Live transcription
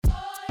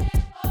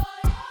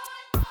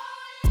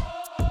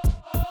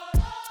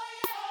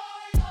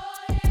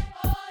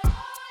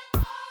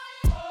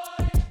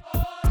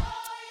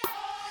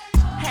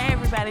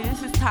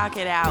Talk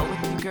It Out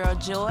with your girl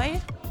Joy,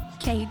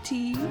 KT,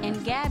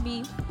 and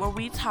Gabby, where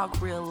we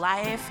talk real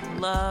life,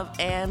 love,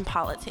 and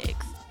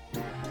politics.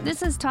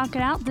 This is Talk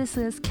It Out. This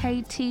is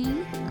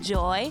KT,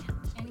 Joy,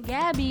 and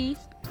Gabby.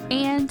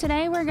 And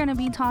today we're going to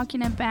be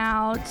talking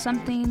about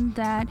something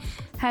that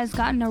has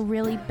gotten a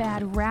really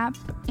bad rap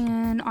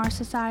in our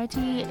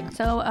society.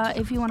 So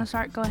if you want to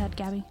start, go ahead,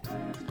 Gabby.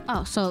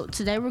 So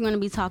today we're going to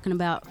be talking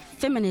about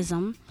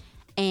feminism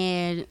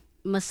and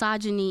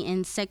misogyny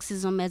and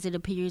sexism as it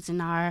appears in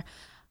our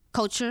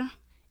culture.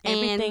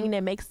 Everything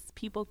that makes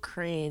people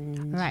cringe.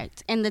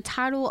 Right. And the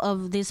title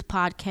of this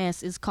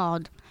podcast is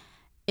called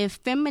If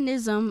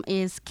Feminism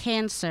is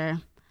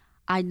Cancer,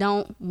 I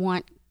Don't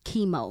Want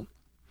Chemo.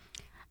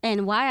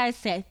 And why I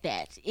said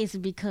that is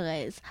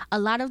because a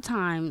lot of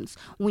times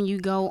when you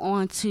go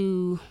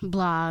onto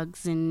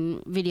blogs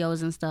and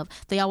videos and stuff,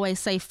 they always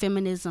say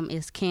feminism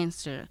is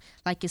cancer,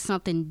 like it's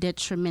something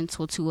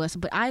detrimental to us.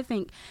 But I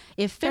think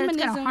if feminism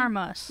it's gonna harm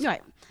us,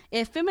 right?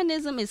 If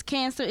feminism is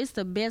cancer, it's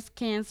the best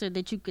cancer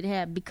that you could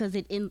have because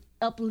it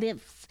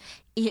uplifts,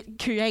 it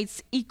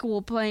creates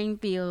equal playing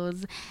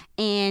fields,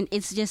 and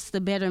it's just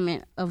the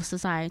betterment of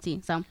society.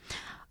 So,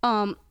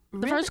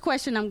 the first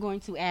question I'm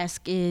going to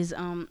ask is,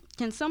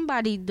 can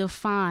somebody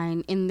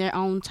define in their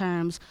own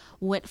terms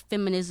what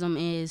feminism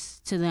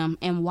is to them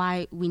and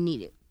why we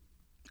need it?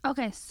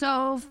 Okay,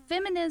 so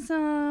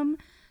feminism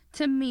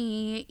to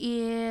me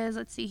is,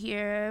 let's see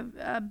here,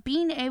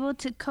 being able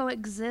to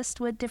coexist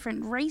with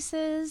different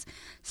races,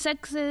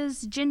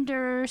 sexes,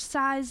 gender,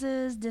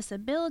 sizes,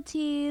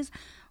 disabilities,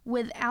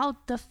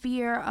 without the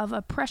fear of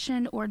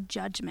oppression or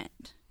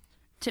judgment.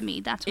 To me,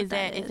 that's what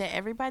that is. Is that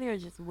everybody or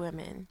just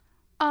women?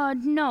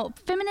 No,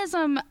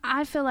 feminism,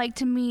 I feel like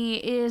to me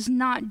is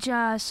not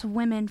just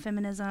women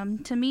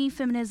feminism. To me,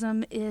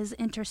 feminism is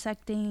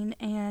intersecting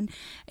and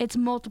it's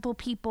multiple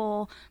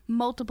people,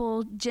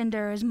 multiple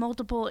genders,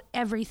 multiple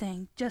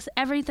everything. Just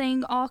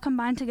everything all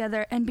combined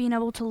together and being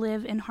able to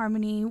live in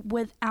harmony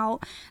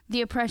without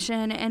the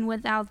oppression and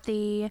without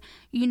the,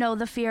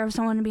 the fear of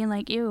someone being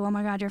like, ew, oh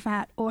my God, you're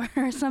fat, or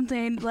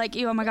something like,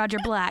 ew, oh my God,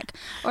 you're black,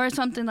 or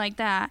something like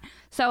that.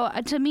 So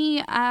to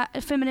me,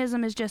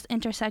 feminism is just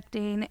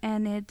intersecting,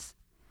 and it's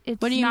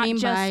what do you not mean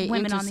just by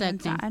women on the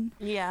intersecting? inside.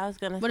 Yeah, I was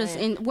gonna what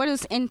say. What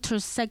does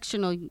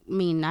intersectional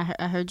mean? I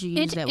heard you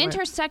use that word.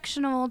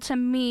 Intersectional to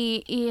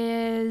me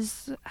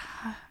is,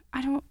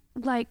 I don't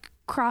like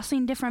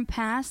crossing different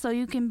paths. So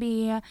you can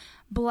be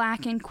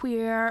black and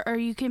queer, or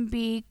you can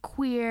be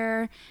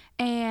queer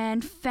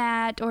and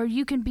fat, or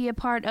you can be a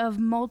part of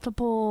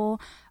multiple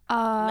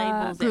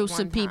groups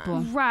of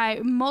people.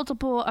 Right,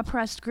 multiple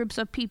oppressed groups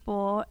of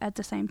people at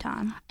the same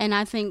time. And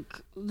I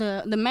think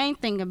the main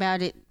thing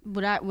about it,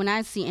 when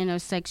I see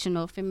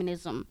intersectional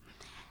feminism,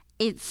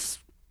 it's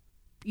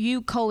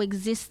you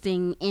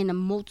coexisting in a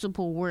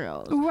multiple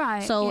world.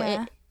 Right.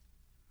 So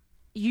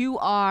you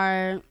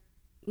are,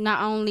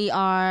 not only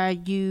are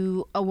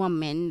you a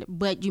woman,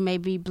 but you may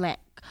be black.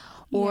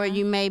 Or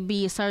you may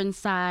be a certain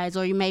size,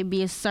 or you may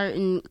be a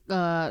certain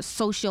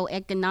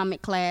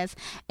socioeconomic class,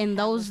 and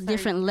those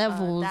different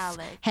levels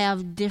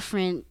have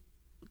different.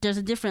 There's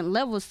different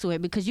levels to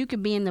it, because you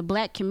could be in the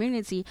black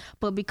community,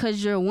 but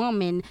because you're a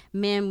woman,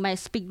 men might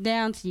speak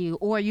down to you.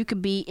 Or you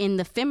could be in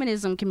the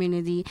feminism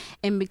community,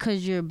 and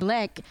because you're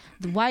black,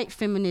 the white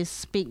feminists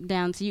speak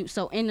down to you.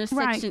 So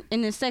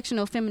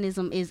intersectional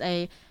feminism is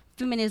a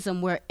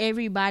feminism where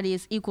everybody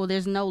is equal.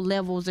 There's no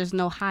levels. There's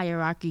no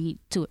hierarchy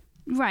to it.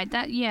 Right.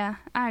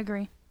 I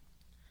agree.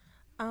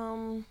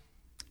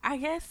 I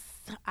guess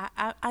I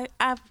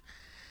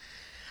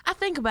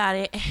think about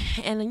it,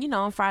 and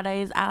on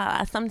Fridays,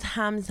 I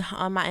sometimes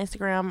on my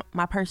Instagram,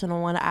 my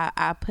personal one,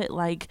 I put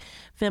like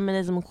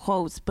feminism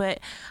quotes, but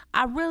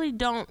I really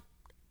don't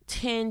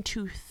tend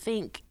to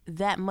think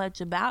that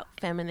much about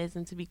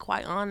feminism, to be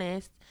quite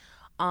honest.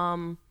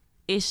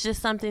 It's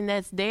just something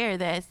that's there,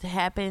 that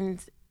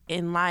happens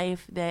in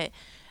life that.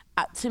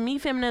 To me,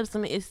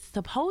 feminism is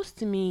supposed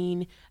to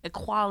mean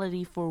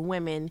equality for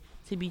women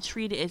to be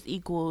treated as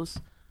equals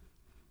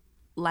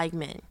like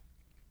men.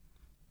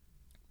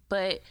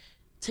 But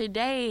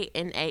today,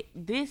 in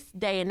this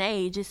day and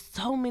age, there's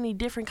so many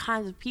different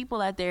kinds of people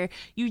out there.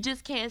 You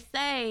just can't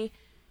say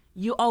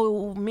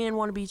women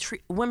want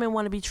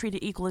to be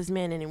treated equal as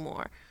men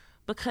anymore,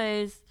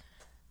 because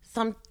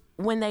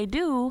when they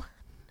do,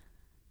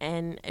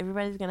 and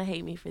everybody's gonna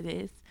hate me for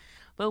this,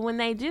 but when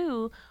they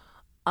do,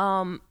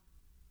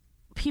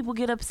 people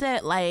get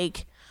upset,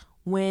 like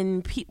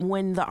when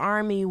the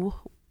army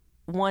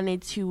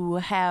wanted to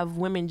have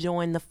women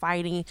join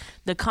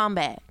the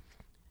combat.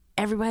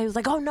 Everybody was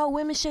like, "Oh no,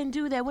 women shouldn't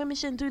do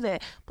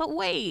that." But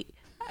wait,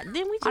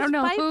 didn't we just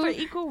fight for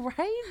equal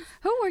rights?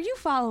 Who are you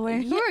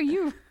following? Who are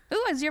you?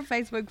 Who is your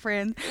Facebook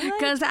friend?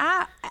 Because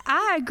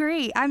I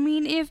agree. I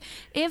mean,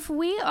 if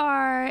we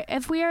are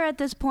at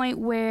this point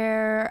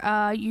where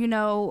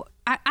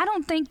I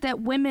don't think that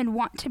women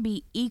want to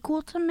be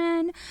equal to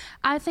men.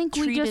 I think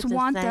we just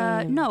want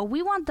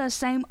we want the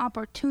same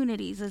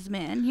opportunities as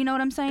men. You know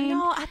what I'm saying?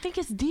 No, I think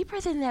it's deeper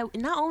than that.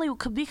 Not only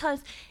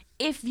because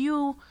if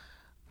you,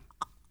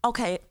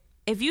 okay,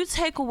 if you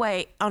take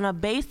away on a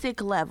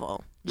basic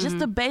level, just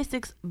the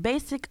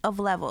basic of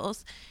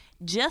levels,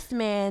 just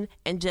man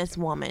and just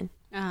woman,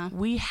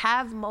 we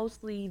have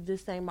mostly the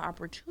same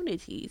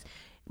opportunities.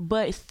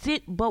 But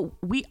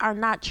we are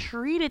not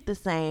treated the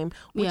same,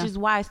 which is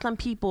why some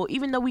people,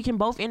 even though we can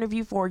both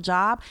interview for a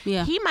job,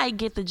 he might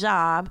get the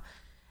job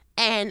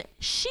and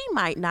she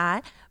might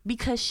not,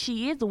 because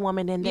she is a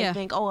woman and they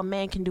think, oh, a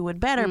man can do it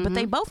better. But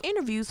they both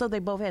interview, so they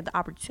both had the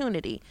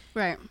opportunity.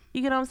 Right.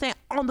 You get what I'm saying?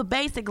 On the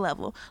basic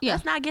level.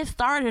 Let's not get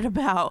started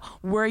about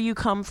where you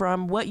come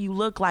from, what you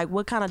look like,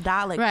 what kind of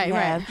dialect you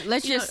have.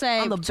 Let's just say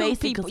on the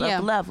basic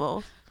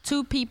level.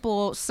 Two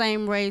people,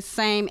 same race,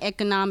 same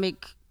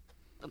economic,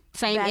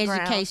 same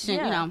background. Education,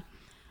 you know.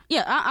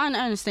 Yeah, I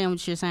understand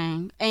what you're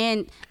saying.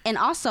 And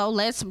also,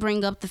 let's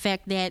bring up the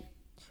fact that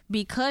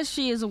because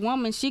she is a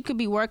woman, she could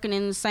be working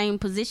in the same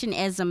position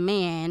as a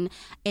man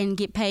and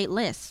get paid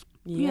less.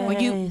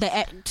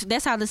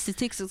 That's how the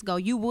statistics go.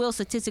 You will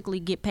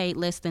statistically get paid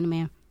less than a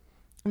man.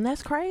 And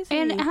that's crazy.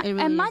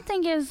 And my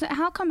thing is,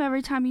 how come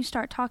every time you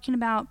start talking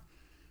about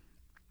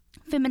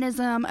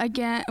feminism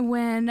again,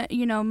 when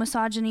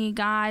misogyny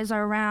guys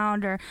are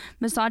around or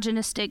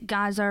misogynistic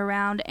guys are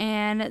around,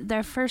 and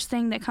their first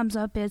thing that comes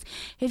up is,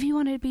 if you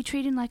want to be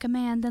treated like a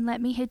man, then let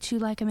me hit you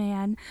like a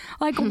man.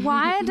 Like,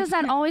 why does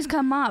that always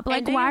come up?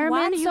 Like, why are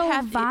men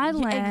so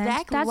violent?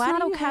 Exactly. That's why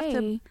not do you okay. have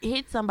to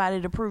hit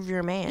somebody to prove you're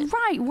a man?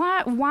 Right.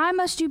 Why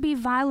must you be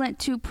violent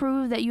to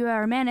prove that you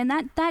are a man? And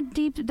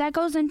that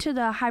goes into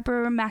the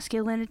hyper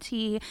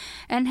masculinity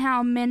and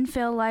how men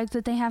feel like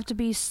that they have to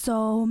be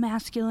so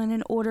masculine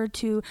in order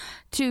to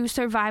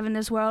survive in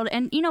this world.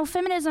 And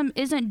feminism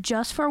isn't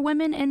just for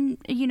women, and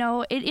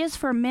it is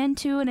for men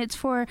too, and it's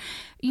for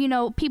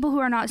people who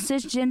are not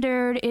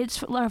cisgendered. It's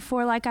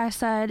for, like I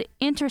said,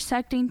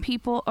 intersecting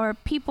people, or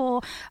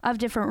people of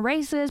different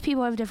races,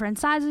 people of different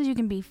sizes. You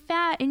can be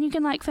fat and you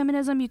can like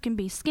feminism, you can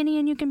be skinny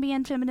and you can be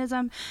in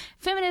feminism.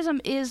 Feminism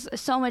is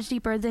so much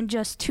deeper than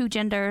just two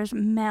genders,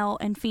 male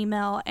and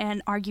female,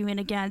 and arguing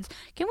against,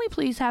 can we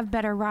please have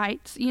better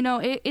rights?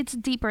 It's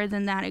deeper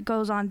than that. It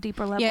goes on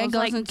deeper levels. Yeah, it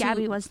goes like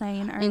Gabby was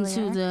saying earlier.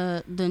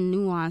 Into the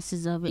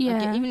nuances of it.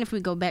 Like, even if we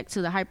go back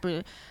to the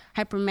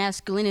hyper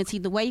masculinity,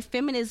 the way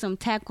feminism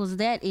tackles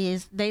that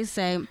is, they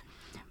say,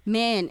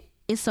 man,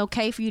 it's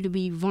okay for you to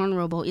be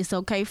vulnerable. It's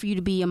okay for you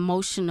to be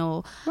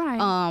emotional.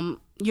 Right.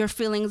 Your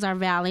feelings are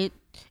valid,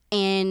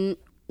 and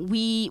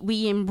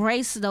we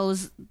embrace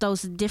those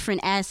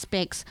different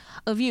aspects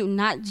of you,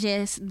 not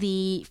just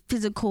the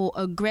physical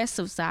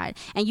aggressive side.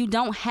 And you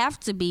don't have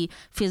to be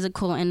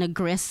physical and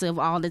aggressive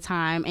all the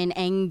time and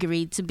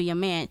angry to be a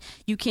man.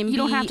 You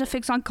don't have to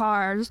fix on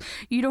cars.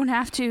 You don't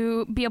have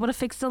to be able to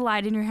fix the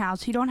light in your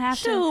house. You don't have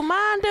to.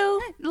 Mine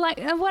do. Like,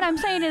 what I'm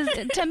saying is,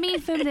 to me,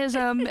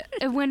 feminism,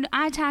 when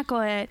I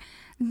tackle it,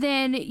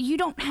 then you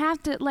don't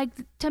have to, like,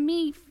 to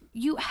me,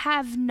 you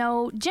have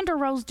no gender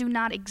roles do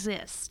not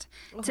exist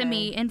to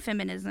me in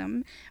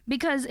feminism,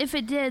 because if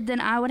it did, then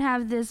I would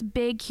have this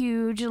big,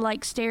 huge,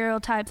 like,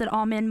 stereotype that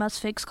all men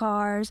must fix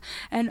cars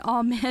and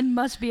all men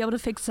must be able to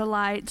fix the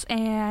lights.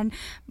 And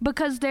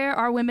because there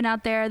are women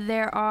out there,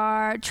 there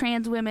are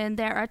trans women,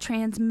 there are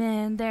trans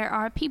men, there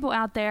are people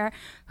out there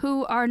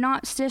who are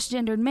not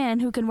cisgendered men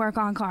who can work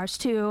on cars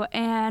too.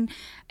 And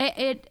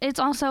it's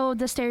also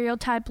the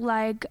stereotype,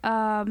 like,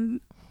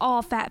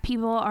 all fat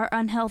people are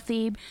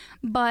unhealthy,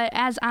 but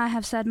as I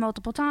have said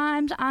multiple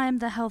times, I am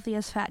the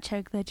healthiest fat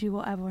chick that you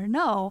will ever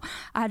know.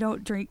 I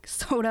don't drink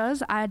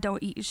sodas, I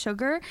don't eat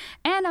sugar,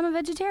 and I'm a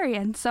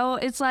vegetarian. So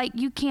it's like,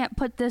 you can't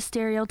put this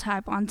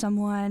stereotype on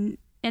someone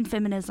in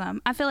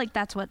feminism. I feel like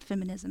that's what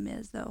feminism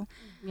is, though.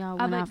 Yeah,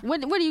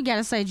 what do you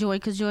gotta say, Joy?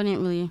 Because Joy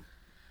didn't really.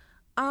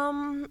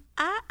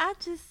 I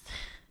just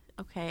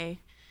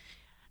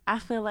I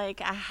feel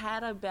like I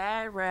had a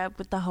bad rep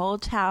with the whole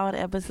child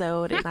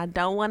episode, and I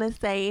don't want to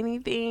say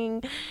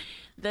anything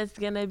that's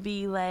gonna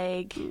be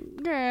like,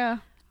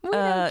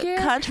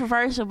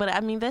 controversial. But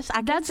I mean, that's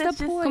the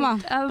point. Come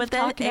on, of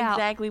talking out.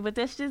 Exactly. But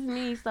that's just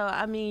me. So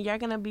I mean, you're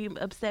gonna be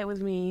upset with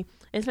me,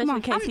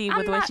 especially Casey,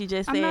 with what you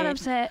just said. I'm not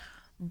upset.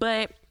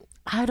 But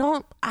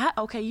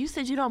okay. You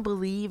said you don't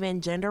believe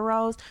in gender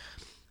roles.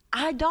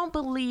 I don't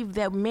believe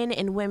that men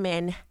and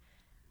women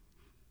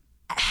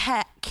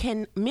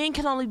men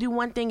can only do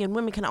one thing and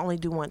women can only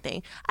do one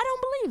thing. I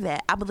don't believe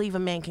that. I believe a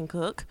man can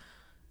cook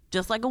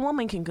just like a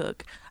woman can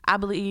cook. I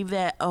believe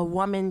that a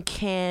woman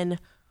can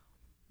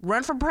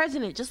run for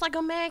president just like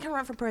a man can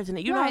run for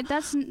president. You know,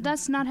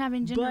 that's not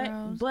having gender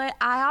roles. But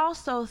I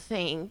also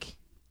think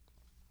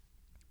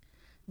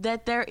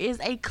that there is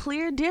a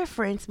clear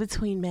difference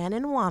between man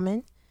and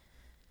woman,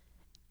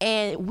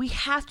 and we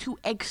have to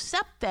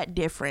accept that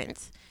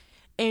difference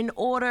in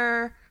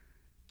order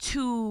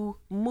to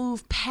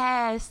move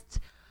past,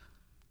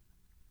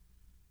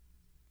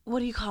 what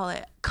do you call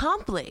it,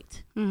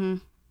 conflict. Mm-hmm.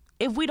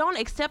 If we don't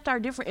accept our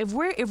different, if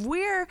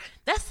we're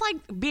that's like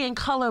being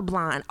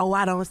colorblind. Oh,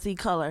 I don't see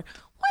color.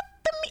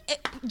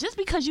 Just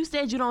because you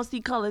said you don't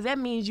see color, that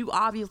means you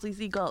obviously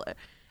see color.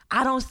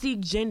 I don't see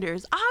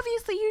genders.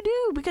 Obviously you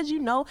do, because you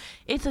know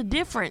it's a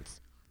difference.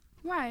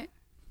 Right.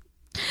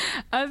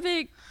 I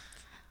think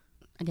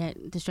I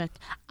got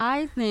distracted.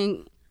 I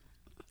think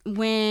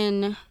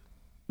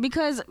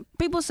because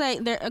people say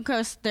of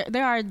course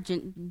there are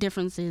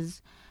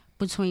differences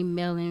between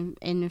male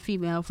and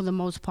female for the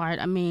most part.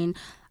 I mean,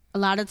 a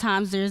lot of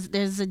times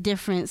there's a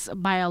difference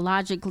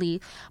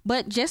biologically,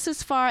 but just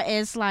as far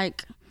as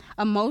like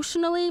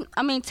emotionally,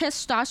 I mean,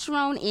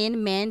 testosterone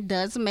in men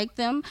does make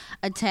them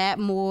a tad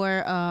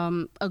more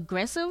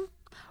aggressive.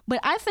 But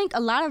I think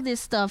a lot of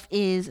this stuff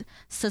is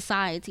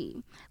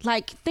society.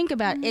 Like, think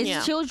about it.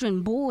 As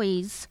children,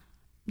 boys,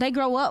 they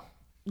grow up.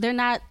 They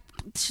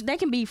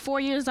can be 4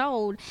 years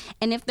old,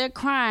 and if they're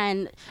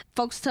crying,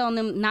 folks telling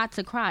them not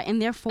to cry,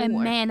 and they're 4. And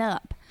man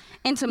up.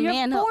 And to You're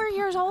man up. 4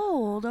 years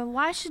old.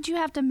 Why should you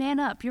have to man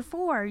up? You're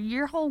 4.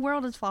 Your whole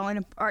world is falling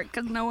apart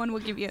because no one will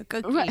give you a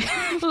cookie. Right.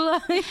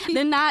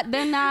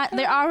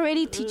 They're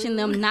already teaching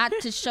them not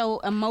to show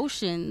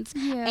emotions,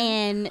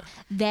 and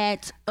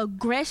that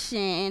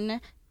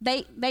aggression.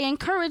 They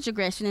encourage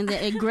aggression, and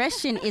the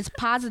aggression is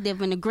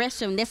positive, and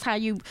aggression that's how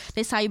you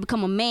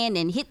become a man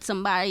and hit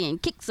somebody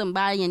and kick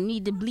somebody and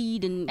need to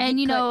bleed and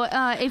you know,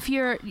 if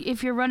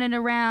you're running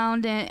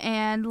around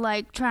and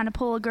like trying to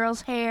pull a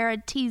girl's hair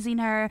and teasing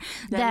her,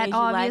 that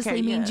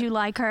obviously means you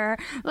like her.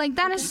 Like,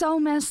 that is so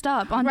messed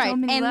up on so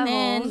many levels.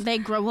 And then they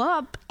grow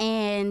up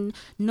and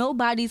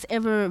nobody's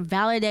ever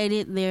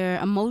validated their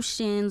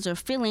emotions or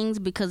feelings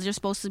because they're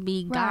supposed to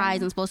be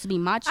guys and supposed to be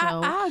macho.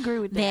 I agree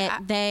with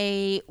that.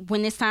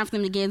 When it's time for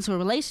them to get into a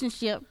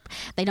relationship,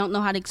 they don't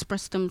know how to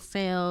express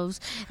themselves.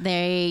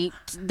 They're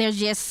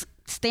just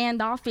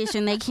standoffish,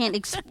 and they can't.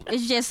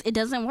 It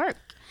doesn't work.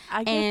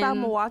 I guess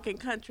I'm a walking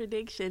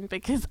contradiction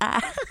because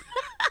I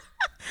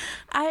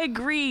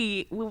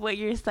agree with what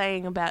you're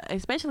saying about,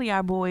 especially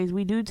our boys.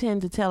 We do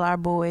tend to tell our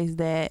boys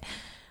that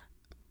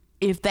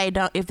if they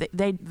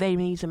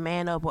need to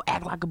man up or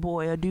act like a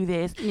boy or do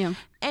this. Yeah.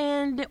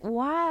 And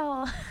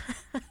while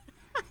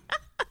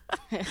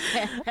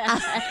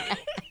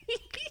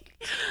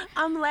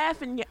I'm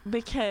laughing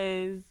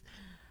because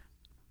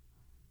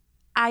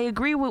I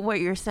agree with what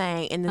you're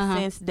saying in the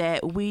sense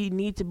that we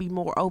need to be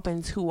more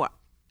open to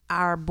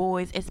our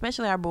boys,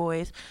 especially our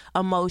boys'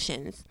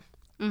 emotions.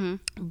 Mm-hmm.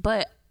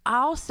 But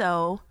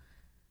also,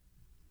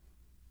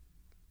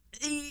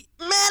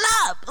 man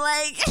up,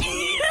 like.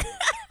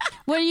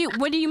 What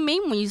do you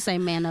mean when you say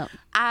man up?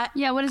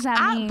 What does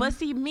that mean? But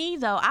see, me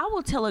though, I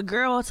will tell a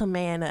girl to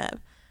man up.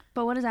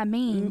 But what does that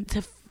mean?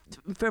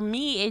 For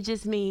me, it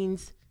just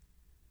means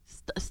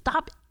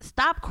stop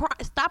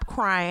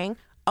crying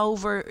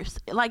over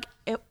like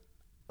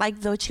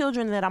the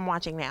children that I'm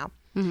watching now.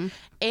 Mm-hmm.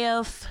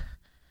 If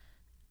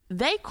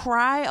they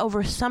cry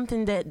over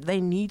something that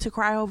they need to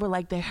cry over,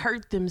 like they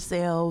hurt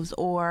themselves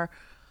or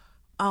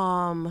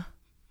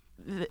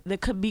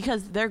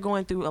because they're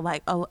going through a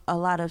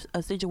lot of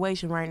a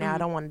situation right now. I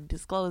don't want to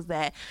disclose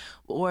that,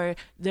 or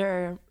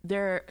they're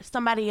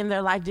somebody in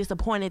their life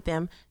disappointed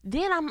them.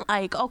 Then I'm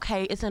like,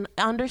 okay, it's an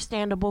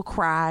understandable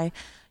cry.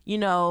 You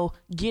know,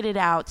 get it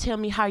out. Tell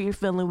me how you're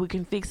feeling. We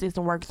can fix this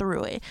and work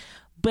through it.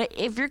 But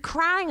if you're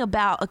crying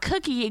about a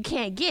cookie you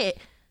can't get,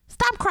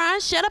 stop crying.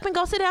 Shut up and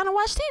go sit down and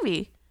watch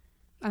TV.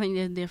 I think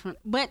that's different.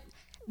 But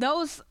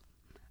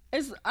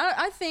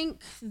I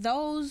think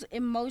those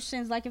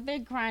emotions, like if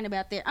they're crying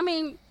about that, I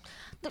mean,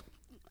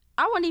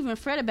 I wouldn't even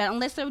fret about it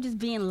unless they were just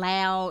being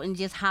loud and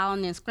just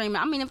howling and screaming.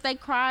 I mean, if they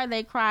cry,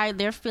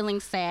 they're feeling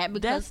sad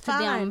because that's to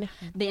fine. them,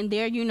 in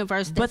their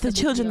universe, that's but the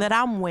children deal. that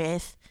I'm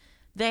with,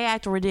 they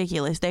act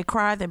ridiculous. They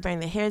cry, they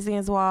bang their heads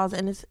against walls,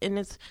 and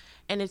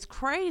it's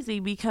crazy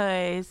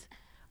because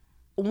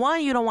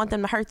one, you don't want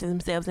them to hurt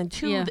themselves, and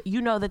two, you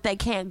know that they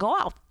can't go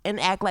out and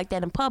act like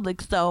that in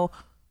public. So,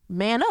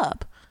 man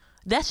up.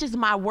 That's just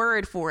my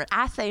word for it.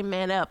 I say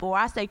man up, or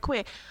I say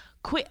quit.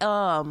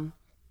 I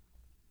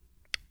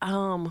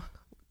don't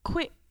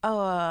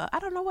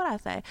know what I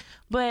say,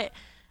 but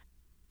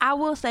I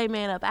will say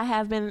man up. I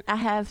have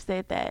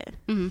said that.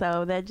 Mm-hmm.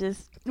 So that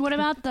just. What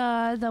about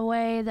the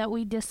way that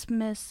we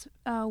dismiss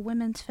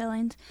women's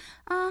feelings?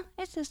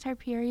 It's just her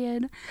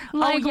period.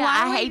 Like,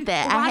 I hate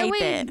that. I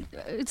hate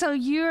that. So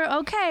you're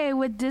okay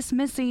with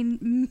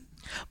dismissing?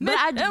 But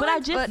I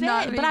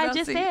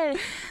just said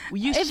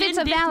you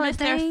shouldn't dismiss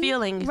their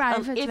feelings, right?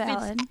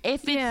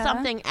 If it's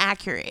something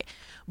accurate.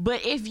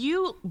 But if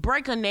you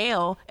break a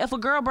nail, if a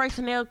girl breaks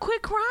a nail,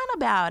 quit crying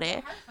about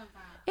it.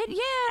 It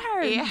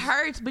hurts. It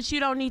hurts, but you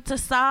don't need to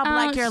sob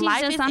like your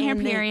life is just on her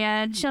ending.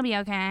 Period. She'll be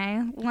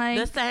okay. Like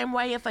the same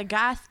way if a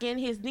guy skinned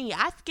his knee,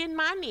 I skinned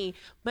my knee,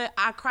 but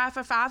I cry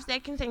for 5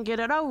 seconds and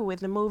get it over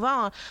with and move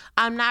on.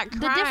 I'm not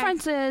crying. The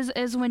difference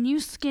is when you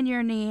skin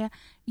your knee,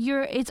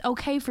 it's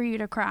okay for you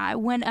to cry.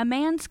 When a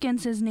man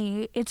skins his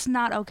knee, it's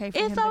not okay for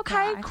him to cry. It's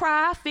okay,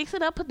 cry, fix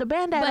it up, put the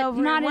band-aid over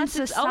it. Not once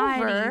in it's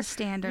society over,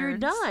 standards. you're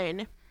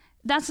done.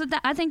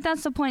 I think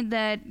that's the point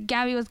that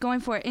Gabby was going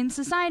for. In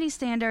society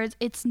standards,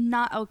 it's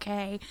not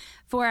okay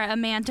for a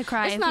man to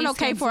cry. It's not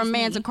okay for a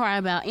man to cry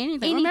about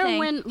anything. Remember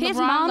when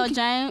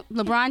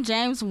LeBron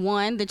James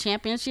won the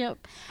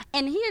championship,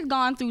 and he had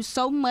gone through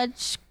so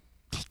much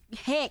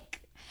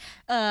heck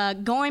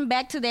going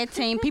back to that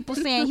team, people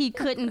saying he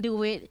couldn't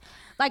do it,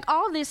 like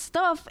all this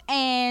stuff,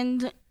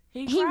 and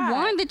he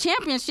won the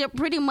championship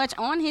pretty much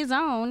on his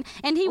own,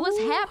 and he was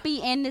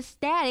happy and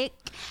ecstatic,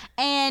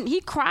 and he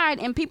cried,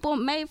 and people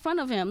made fun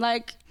of him.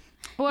 Like,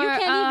 you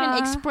can't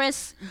even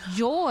express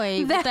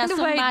joy without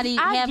somebody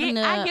having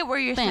a I get what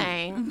you're thing.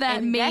 saying.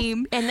 That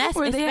meme, and that's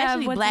where they have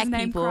especially black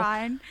people.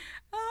 Crying.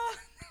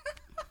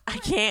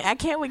 I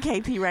can't with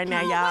KT right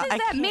now, y'all. What is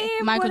that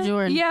meme? Michael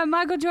Jordan. Yeah,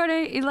 Michael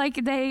Jordan. Like,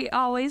 they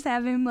always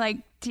have him like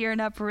tearing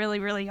up really,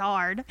 really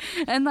hard,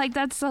 and like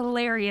that's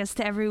hilarious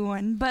to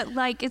everyone. But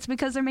like, it's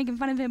because they're making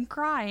fun of him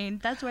crying.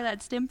 That's where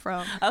that stemmed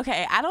from.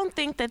 Okay, I don't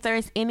think that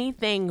there's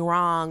anything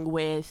wrong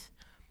with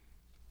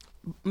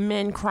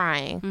men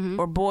crying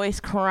or boys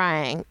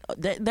crying.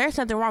 There's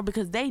something wrong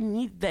because they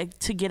need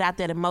to get out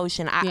that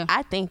emotion.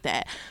 I think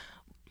that,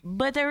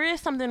 but there is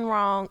something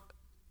wrong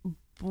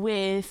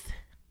with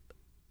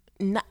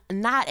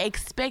not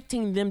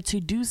expecting them to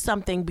do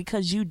something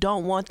because you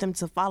don't want them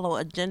to follow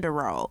a gender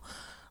role.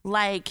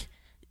 Like,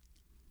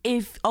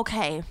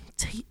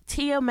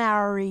 Tia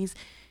Mowry's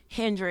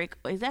Hendrick,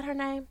 is that her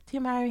name? Tia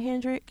Mowry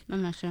Hendrick?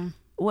 I'm not sure.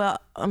 Well,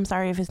 I'm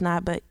sorry if it's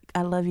not, but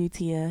I love you,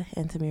 Tia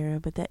and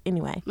Tamira. But that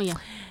anyway. Yeah.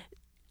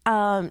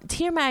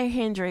 Tia Mowry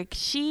Hendrick,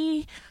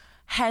 she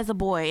has a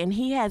boy and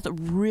he has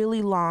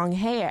really long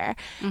hair,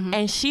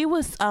 and she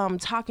was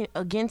talking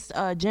against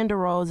gender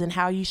roles and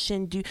how you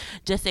shouldn't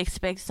just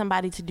expect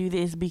somebody to do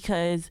this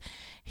because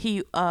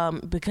he's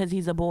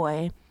a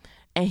boy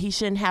and he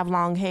shouldn't have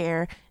long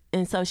hair.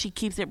 And so she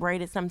keeps it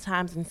braided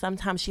sometimes, and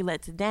sometimes she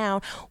lets it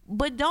down.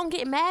 But don't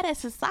get mad at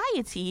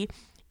society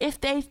if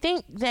they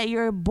think that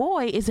your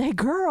boy is a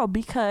girl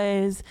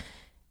because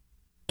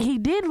he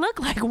did look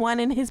like one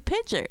in his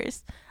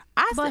pictures.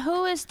 But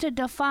who is to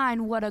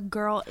define what a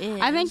girl is?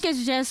 I think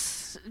it's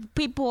just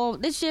people.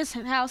 It's just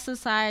how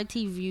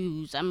society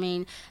views. I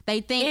mean,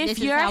 they think if this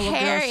is your how a girl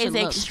hair should is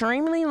look.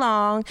 extremely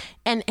long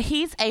and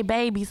he's a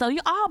baby, so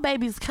all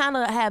babies kind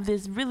of have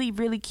this really,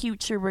 really cute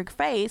cherubic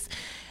face,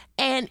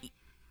 and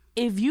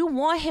if you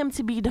want him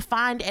to be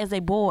defined as a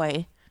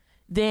boy,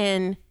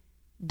 then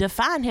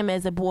define him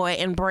as a boy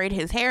and braid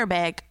his hair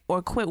back,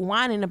 or quit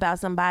whining about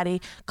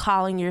somebody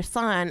calling your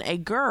son a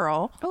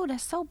girl. Oh,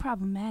 that's so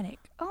problematic.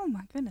 Oh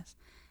my goodness.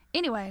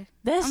 Anyway,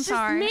 That's I'm just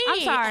sorry. me.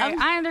 I'm sorry.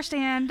 I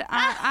understand.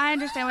 I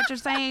understand what you're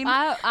saying.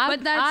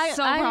 But that's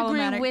so I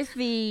problematic. agree with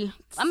the.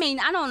 I mean,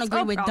 I don't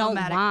agree with don't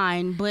problematic.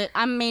 whine, but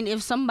I mean,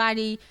 if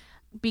somebody,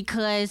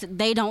 because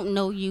they don't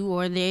know you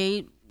or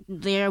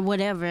they're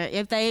whatever,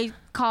 if they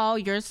call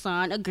your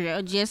son a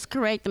girl, just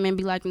correct them and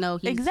be like, no,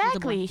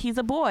 Exactly, he's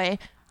a boy.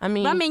 I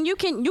mean, But I mean, you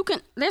can.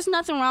 There's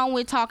nothing wrong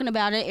with talking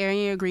about it, airing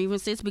your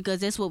grievances,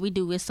 because that's what we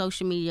do with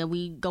social media.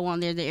 We go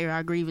on there to air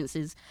our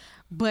grievances,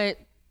 but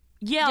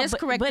yeah, just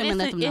correct them and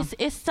let them know.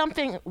 It's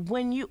something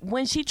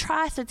when she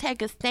tries to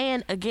take a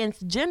stand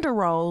against gender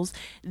roles,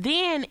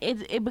 then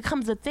it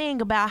becomes a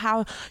thing about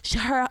how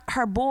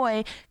her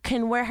boy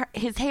can wear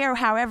his hair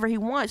however he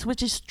wants,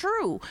 which is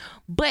true.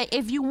 But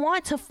if you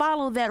want to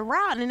follow that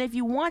route and if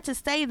you want to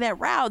stay that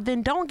route,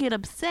 then don't get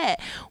upset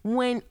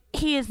when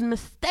he is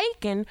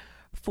mistaken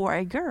for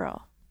a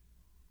girl,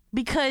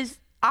 because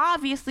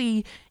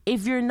obviously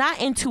if you're not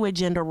into a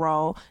gender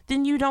role,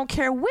 then you don't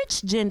care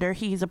which gender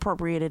he's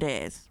appropriated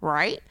as,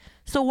 right?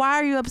 So why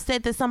are you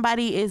upset that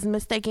somebody is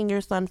mistaking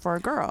your son for a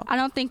girl? I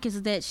don't think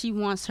it's that she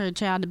wants her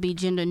child to be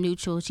gender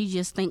neutral. She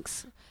just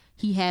thinks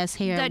he has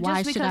hair. That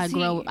Why just should I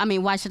because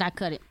why should I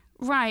cut it?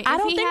 Right. I If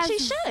don't he think has- she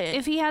should.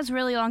 If he has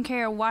really long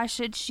hair, why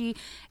should she?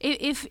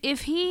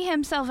 If he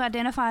himself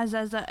identifies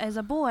as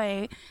a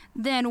boy,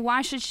 then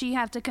why should she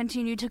have to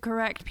continue to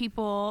correct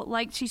people?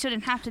 Like, she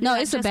shouldn't have to do No,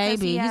 that it's a just 'cause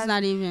baby. he He's has-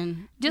 not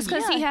even. just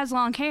because he Yeah. has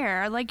long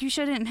hair. Like, you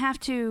shouldn't have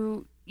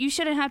to.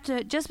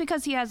 Just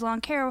because he has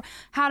long hair,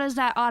 how does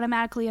that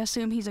automatically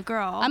assume he's a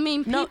girl? I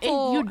mean, No,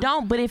 people. you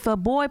don't. But if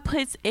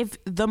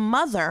the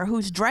mother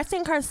who's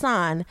dressing her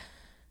son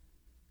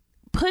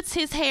puts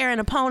his hair in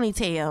a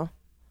ponytail,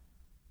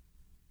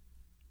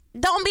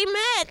 don't be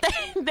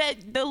mad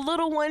that the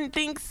little one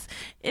thinks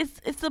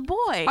it's a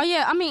boy. Oh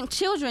yeah, I mean,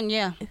 children.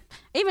 Yeah,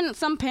 even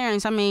some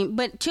parents. I mean,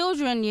 but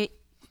children, they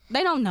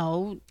don't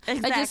know. They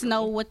just Exactly.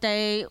 know what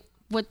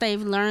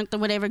they've learned or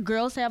whatever.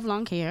 Girls have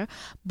long hair.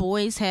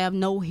 Boys have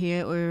no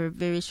hair or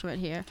very short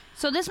hair.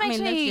 So this I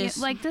makes mean, me that's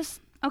just- like this.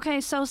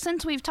 Okay, so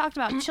since we've talked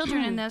about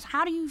children in this,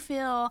 how do you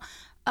feel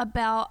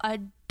about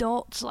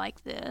adults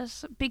like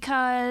this?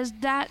 Because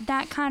that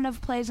kind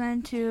of plays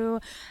into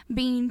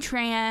being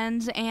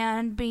trans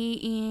and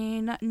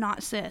being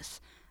not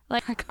cis.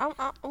 Like,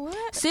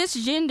 What?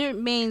 Cisgender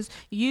means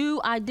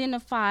you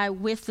identify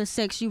with the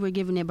sex you were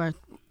given at birth.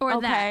 or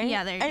Okay. that.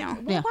 Yeah, there you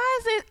And go. Yeah. Why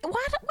is it? Wait,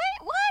 what?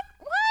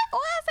 Why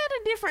is that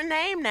a different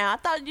name now? I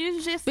thought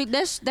you just. But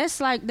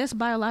that's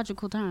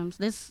biological terms.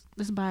 That's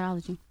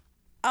biology.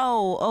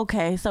 Oh,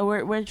 okay. So we're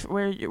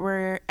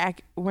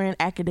in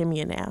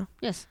academia now.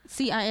 Yes,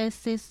 CIS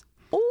cis.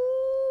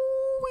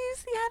 Oh, you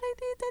see how they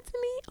did that to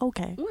me?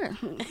 Okay.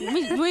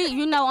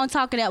 We on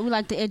top of that, we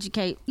like to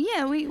educate.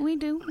 Yeah, we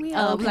do. We We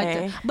like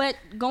Okay. to, but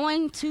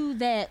going to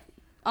that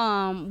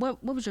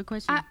What was your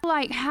question?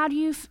 How do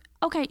you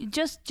okay,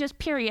 just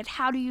period,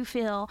 how do you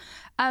feel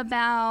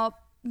about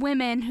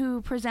women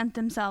who present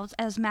themselves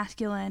as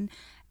masculine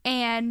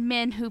and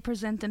men who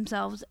present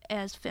themselves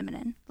as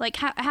feminine? Like,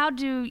 how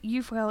do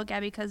you feel,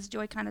 Gabby? Because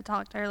Joy kind of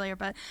talked earlier,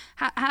 but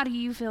how do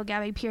you feel,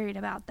 Gabby, period,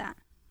 about that?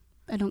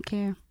 I don't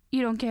care.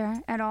 You don't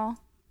care at all?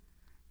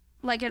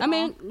 Like, at all? I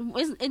mean,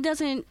 it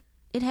doesn't,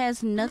 it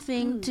has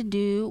nothing to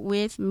do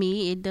with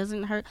me. It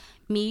doesn't hurt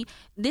me.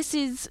 This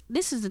is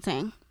the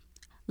thing.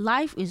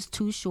 Life is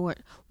too short.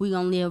 We're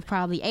going to live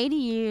probably 80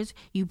 years.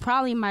 You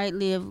probably might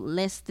live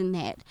less than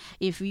that.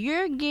 If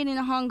you're getting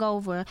hung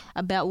over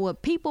about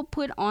what people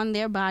put on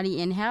their body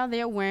and how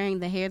they're wearing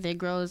the hair that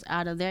grows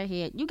out of their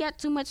head, you got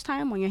too much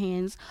time on your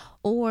hands,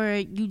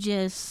 or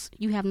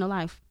you have no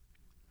life.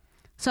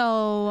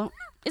 So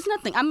it's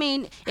nothing. I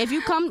mean,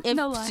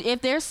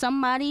 if there's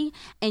somebody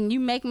and you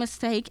make a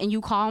mistake and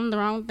you call them the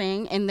wrong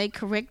thing and they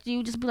correct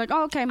you, just be like,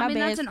 oh, okay, my bad.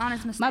 That's an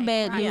honest mistake. My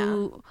bad, right?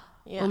 you.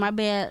 Yeah. Or my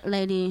bad,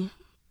 lady.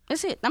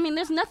 That's it. I mean,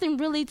 there's nothing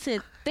really to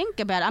think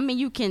about. I mean,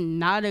 you can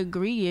not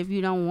agree if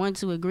you don't want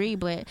to agree,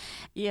 but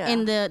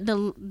in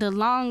the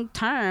long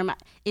term,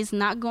 it's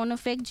not going to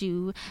affect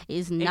you.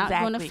 It's not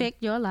going to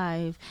affect your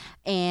life.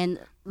 And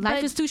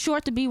life is too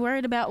short to be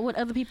worried about what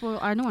other people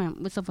are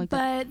doing with stuff like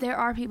that. But there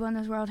are people in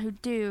this world who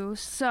do.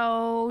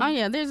 So oh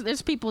yeah,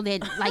 there's people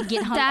that like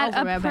get hung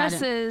over about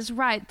it.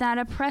 Right, that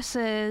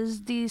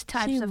oppresses these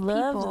types of people. She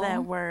loves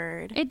that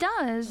word. It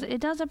does. It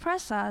does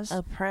oppress us.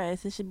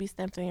 Oppress. It should be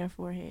stamped on your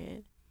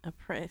forehead.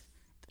 Oppressed.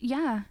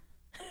 Yeah.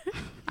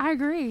 I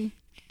agree.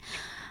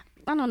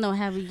 I don't know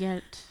how we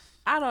get.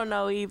 I don't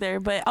know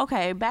either, but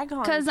okay, back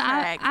on track. Because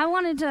I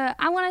want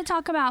to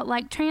talk about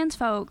like trans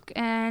folk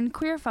and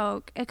queer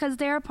folk, because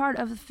they're part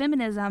of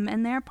feminism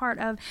and they're part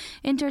of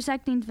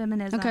intersecting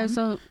feminism. Okay,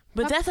 so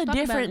but that's a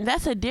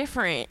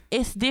different.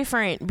 It's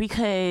different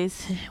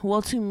because,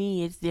 well, to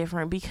me, it's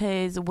different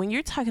because when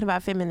you're talking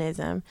about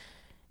feminism,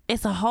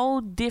 it's a whole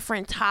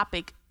different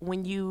topic.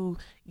 When you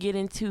get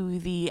into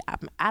the,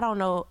 I don't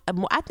know,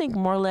 I think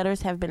more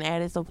letters have been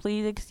added, so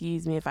please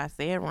excuse me if I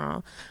say it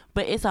wrong,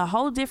 but it's a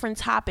whole different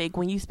topic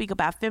when you speak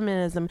about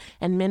feminism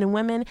and men and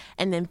women,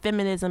 and then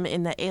feminism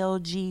in the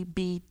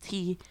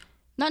LGBT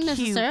not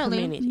necessarily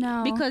community.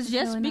 No, because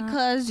just really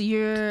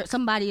because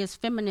somebody is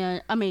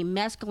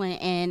masculine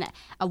and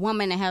a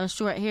woman that has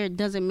short hair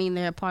doesn't mean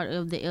they're a part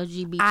of the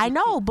LGBT. I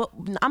know, but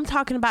I'm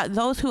talking about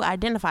those who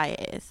identify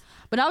as.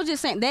 But I was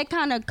just saying that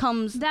kind of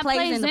plays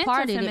into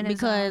part of it,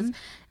 because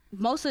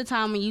most of the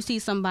time when you see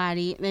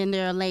somebody and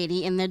they're a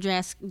lady and they're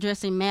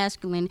dressing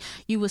masculine,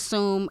 you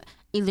assume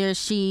either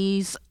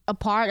she's a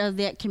part of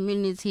that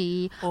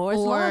community or it's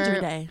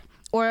laundry day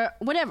or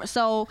whatever.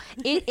 So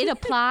it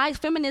applies.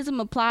 Feminism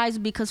applies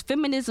because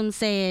feminism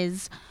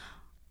says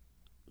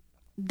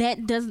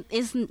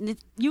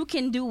you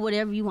can do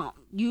whatever you want.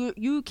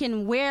 You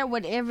can wear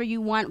whatever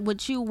you want.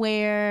 What you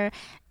wear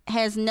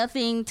has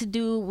nothing to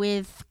do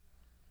with.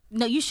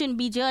 No, you shouldn't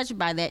be judged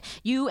by that.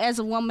 You, as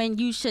a woman,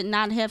 you should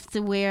not have to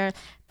wear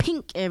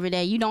pink every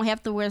day. You don't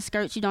have to wear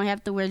skirts. You don't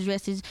have to wear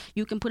dresses.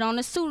 You can put on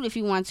a suit if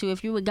you want to.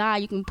 If you're a guy,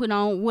 you can put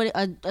on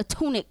a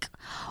tunic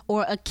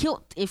or a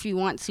kilt if you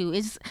want to.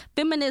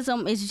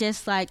 Feminism is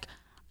just like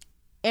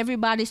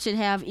everybody should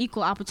have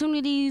equal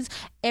opportunities.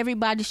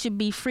 Everybody should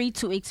be free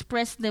to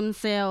express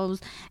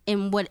themselves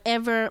in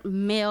whatever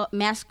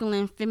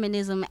masculine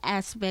feminism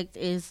aspect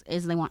is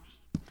they want.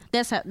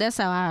 That's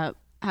how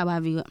I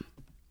view it.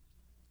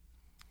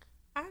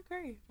 I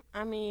agree.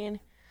 I mean,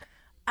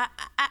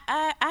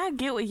 I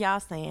get what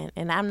y'all saying,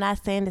 and I'm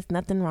not saying there's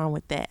nothing wrong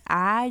with that.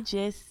 I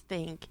just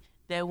think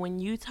that when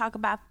you talk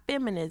about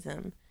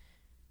feminism,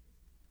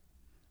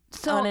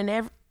 hold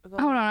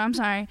on, I'm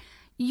sorry.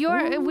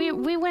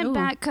 We went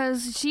back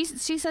because she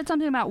said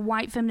something about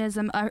white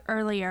feminism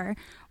earlier,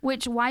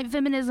 which white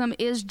feminism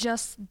is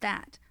just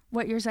that.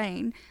 What you're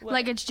saying,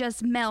 like it's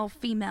just male,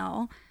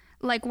 female.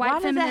 Like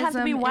white feminism. Why does that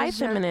have to be white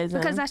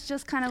feminism? Because that's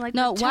just kind of like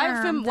no.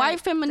 The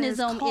White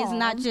feminism is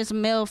not just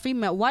male,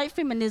 female. White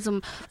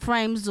feminism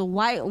frames the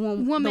white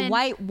woman, the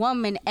white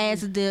woman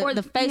as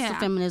the face of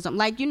feminism.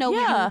 Like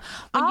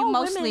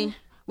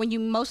when you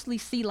mostly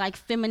see like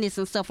feminist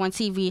and stuff on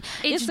TV,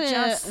 it's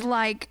just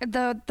like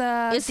the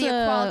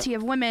equality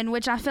of women,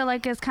 which I feel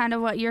like is kind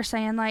of what you're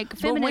saying. Like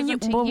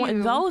feminism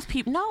when those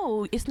people,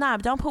 no, it's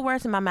not. Don't put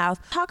words in my mouth.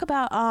 Talk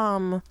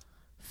about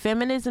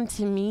feminism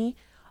to me.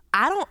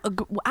 I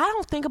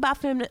don't think about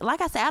feminism. Like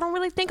I said, I don't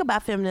really think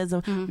about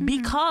feminism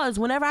because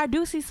whenever I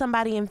do see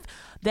somebody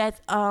that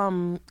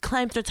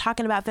claims they're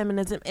talking about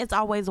feminism, it's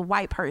always a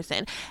white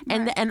person,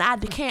 and I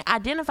can't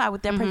identify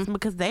with that person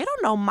because they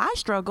don't know my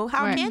struggle.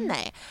 How can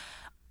they?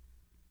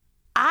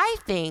 I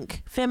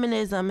think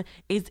feminism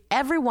is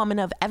every woman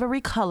of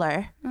every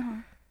color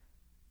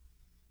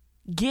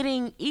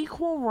getting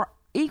equal,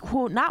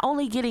 not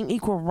only getting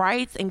equal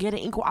rights and getting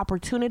equal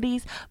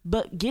opportunities,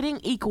 but getting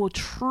equal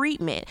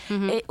treatment.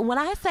 When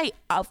I say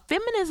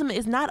feminism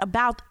is not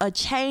about a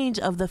change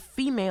of the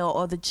female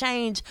or the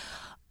change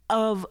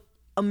of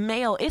a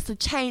male, it's a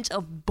change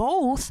of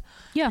both.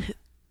 Yeah.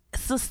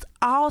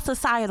 All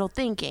societal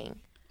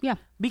thinking. Yeah.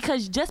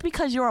 Because just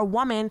because you're a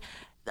woman,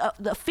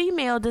 the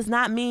female does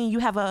not mean you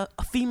have a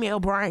female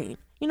brain.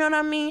 You know what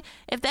I mean?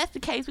 If that's the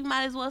case, we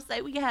might as well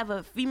say we can have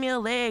a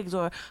female legs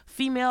or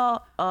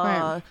female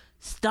Right.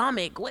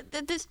 stomach. What?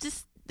 This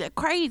just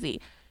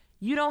crazy.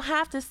 You don't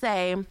have to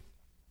say.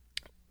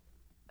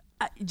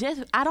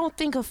 I don't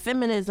think of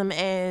feminism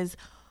as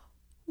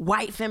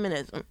white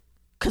feminism,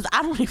 because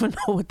I don't even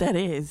know what that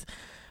is.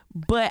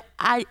 But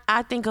I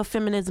think of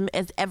feminism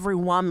as every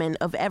woman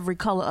of every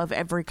color, of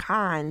every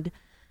kind,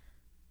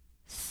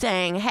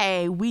 saying,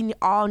 hey, we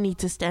all need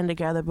to stand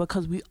together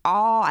because we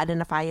all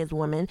identify as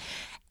women.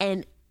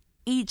 And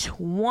each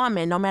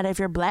woman, no matter if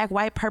you're black,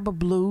 white, purple,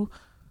 blue,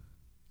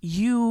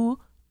 you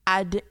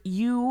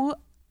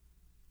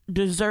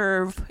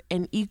deserve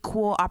an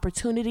equal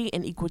opportunity,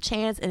 an equal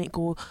chance, an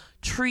equal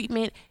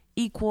treatment,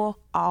 equal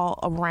all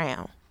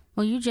around.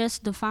 Well, you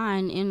just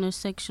defined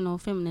intersectional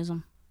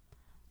feminism.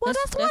 Well,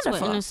 that's wonderful.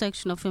 That's what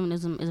intersectional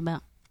feminism is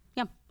about.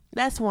 Yeah.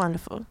 That's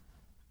wonderful.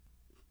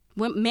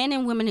 Men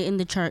and women in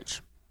the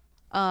church.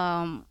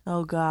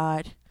 Oh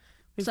God,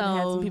 we So-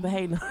 have some people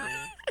hating.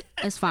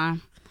 It's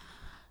fine.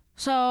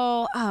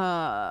 So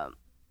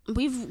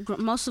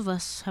most of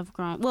us have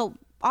grown. Well,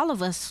 all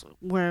of us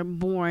were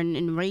born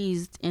and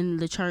raised in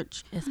the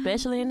church.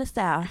 Especially in the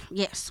South.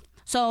 Yes.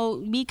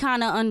 So we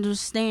kind of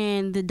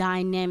understand the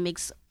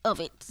dynamics of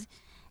it.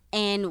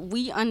 And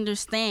we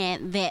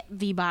understand that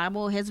the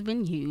Bible has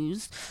been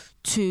used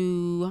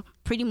to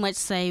pretty much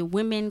say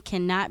women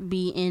cannot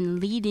be in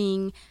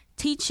leading,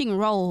 teaching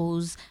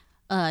roles,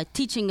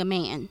 teaching a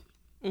man.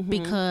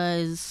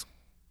 Because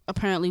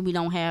apparently we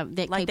don't have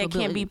that Like capability.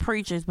 they can't be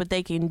preachers, but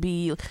they can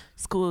be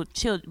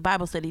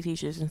Bible study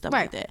teachers and stuff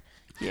like Right. that.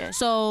 Yeah.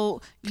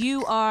 So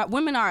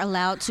women are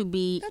allowed to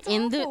be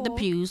in the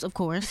pews, of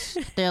course.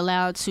 They're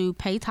allowed to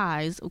pay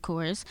tithes, of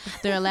course.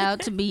 They're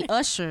allowed to be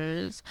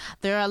ushers.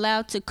 They're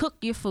allowed to cook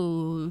your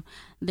food.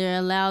 They're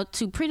allowed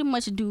to pretty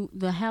much do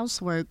the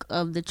housework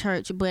of the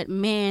church. But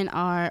men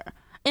are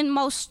in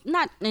most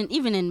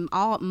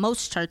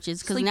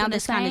churches, because now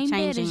that's kind of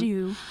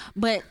changing.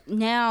 But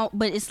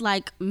it's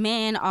like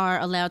men are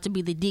allowed to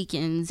be the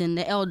deacons and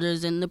the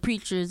elders and the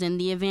preachers and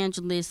the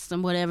evangelists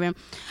and whatever.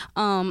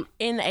 In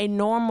a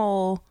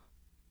normal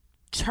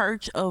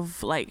church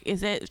of, like,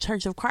 is that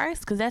Church of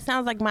Christ? Because that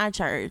sounds like my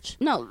church.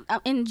 No,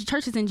 in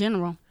churches in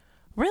general.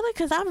 Really?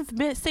 Because I've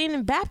been seen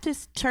in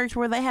Baptist church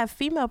where they have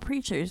female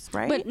preachers,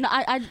 right? But no,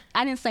 I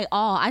didn't say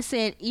all. I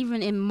said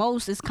even in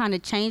most, it's kind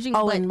of changing.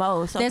 Oh, but in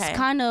most, okay. That's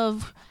kind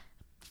of,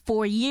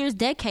 for years,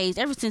 decades,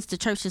 ever since the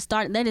church has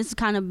started, that has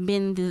kind of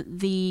been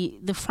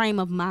the frame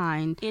of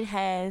mind. It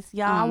has.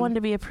 Y'all, I wanted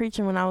to be a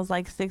preacher when I was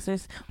like 6,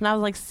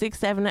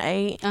 7, or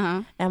 8.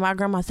 Uh-huh. And my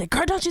grandma said,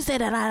 girl, don't you say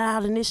that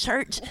out in this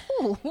church.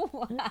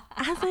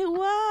 I said,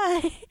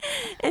 why?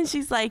 And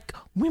she's like,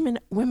 women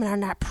are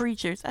not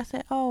preachers. I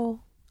said,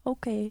 oh,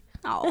 okay.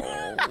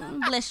 Oh,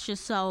 bless your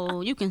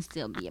soul. You can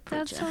still be a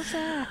preacher. That's so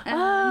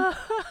sad.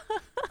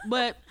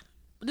 But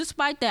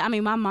despite that, I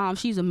mean, my mom,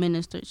 she's a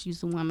minister.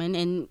 She's a woman.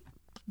 And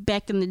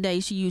back in the day,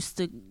 she used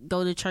to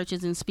go to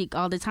churches and speak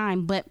all the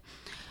time. But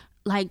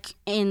like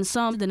in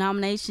some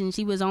denominations,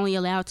 she was only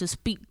allowed to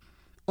speak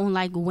on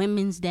like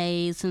women's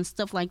days and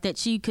stuff like that.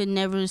 She could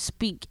never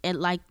speak at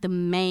like the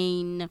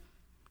main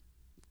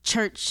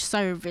church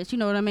service. You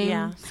know what I mean?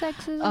 Yeah.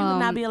 Sexism. You would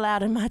not be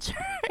allowed in my church.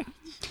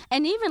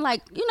 And even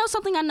like,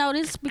 something I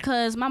noticed,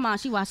 because my mom,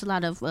 she watched a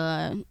lot of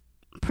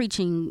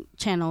preaching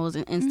channels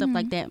and stuff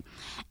like that.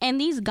 And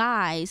these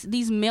guys,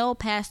 these male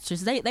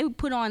pastors, they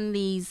put on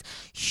these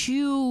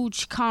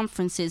huge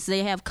conferences.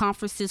 They have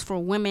conferences for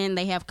women.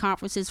 They have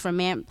conferences for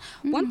men.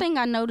 One thing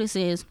I notice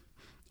is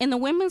in the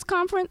women's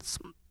conference,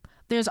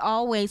 there's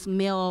always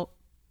male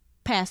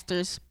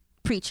pastors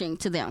preaching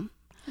to them.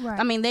 Right.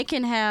 I mean, they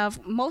can have,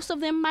 most of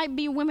them might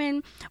be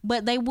women,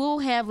 but they will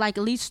have like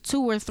at least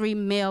 2 or 3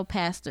 male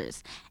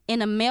pastors.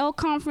 In a male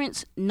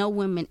conference, no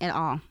women at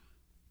all.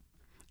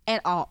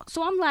 At all.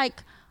 So I'm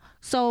like,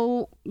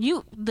 so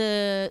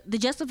the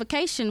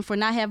justification for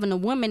not having a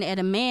woman at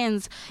a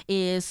man's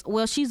is,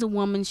 well, she's a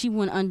woman, she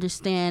wouldn't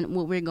understand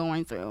what we're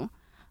going through.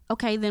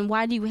 Okay, then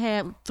why do you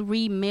have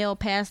 3 male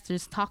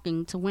pastors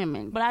talking to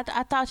women? But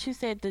I thought you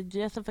said the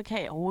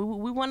justification.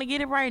 We want to get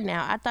it right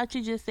now. I thought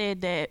you just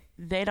said that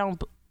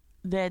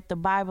that the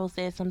Bible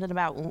says something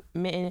about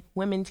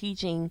women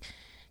teaching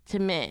to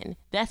men.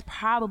 That's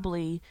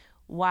probably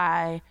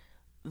why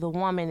the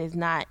woman is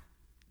not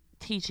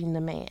teaching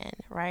the man,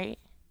 right?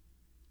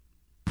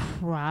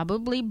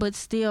 Probably, but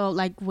still,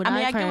 like what I mean,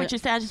 I've I get heard, what you're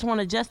saying. I just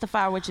want to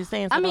justify what you're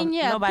saying. So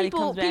nobody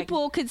comes back.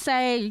 people could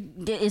say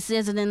it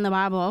says it in the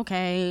Bible.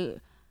 Okay,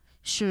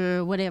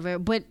 sure, whatever.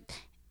 But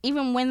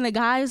even when the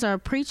guys are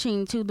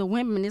preaching to the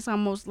women, it's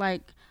almost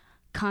like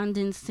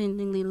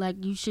condescendingly,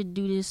 like you should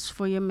do this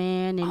for your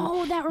man, and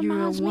that you're a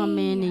reminds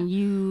woman, me. and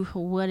you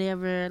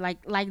whatever,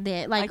 like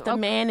that, Like the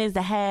man is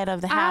the head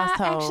of the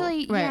household.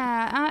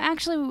 I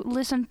actually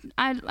listen.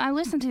 I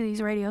listen to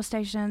these radio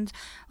stations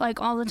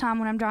like all the time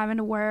when I'm driving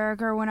to work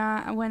or when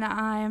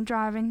I am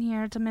driving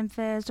here to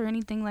Memphis or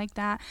anything like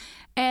that,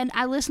 and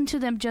I listen to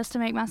them just to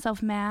make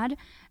myself mad.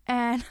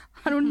 and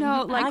I don't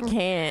know, like I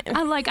can't.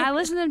 I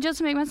listened to them just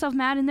to make myself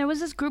mad. And there was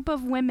this group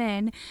of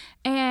women,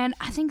 and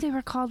I think they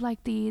were called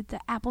like the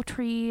apple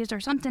trees or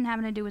something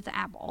having to do with the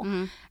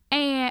apple,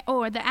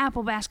 or the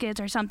apple baskets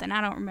or something.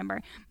 I don't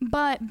remember.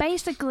 But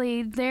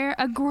basically, they're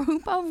a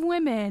group of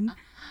women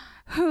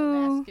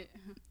who,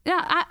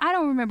 I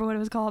don't remember what it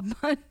was called,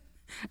 but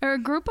they're a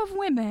group of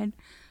women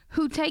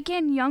who take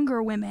in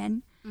younger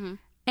women,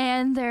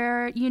 and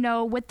they're, you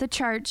know, with the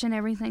church and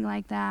everything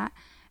like that.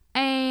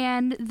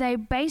 And they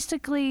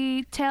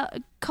basically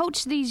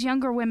coach these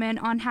younger women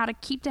on how to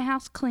keep the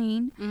house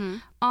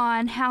clean,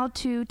 on how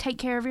to take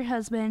care of your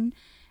husband,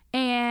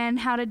 and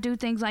how to do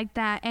things like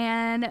that.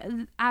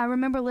 And I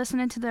remember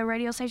listening to the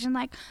radio station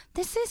like,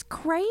 this is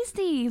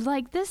crazy.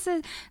 Like, this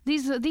is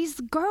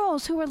these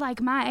girls who are like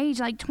my age,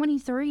 like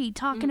 23,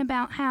 talking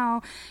about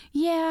how,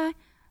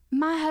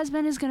 my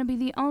husband is going to be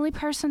the only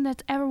person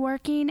that's ever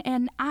working,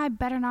 and I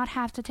better not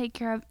have to take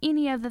care of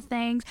any of the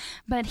things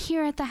but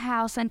here at the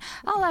house, and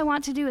all I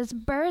want to do is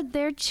birth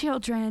their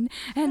children,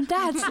 and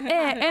that's it.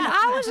 And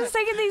I was just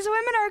thinking, these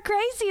women are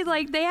crazy.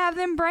 Like, they have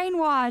them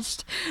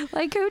brainwashed.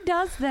 Like, who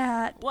does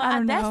that? Well, I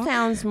don't know. That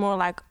sounds more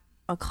like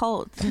a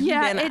cult.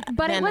 Yeah,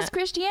 it was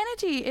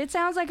Christianity. It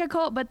sounds like a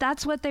cult, but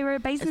that's what they were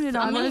basing it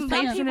on. They were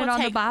basing it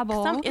on the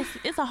Bible.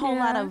 It's a whole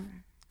lot of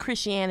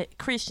Christians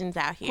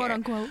out here, quote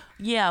unquote.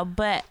 Yeah,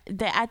 but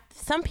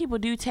some people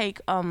do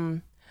take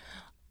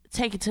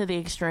it to the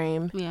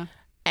extreme. Yeah.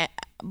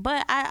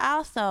 But I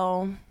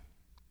also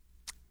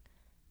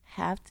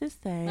have to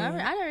say,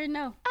 I already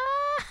know.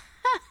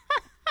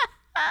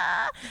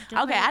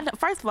 Okay,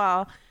 first of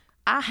all,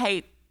 I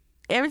hate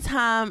every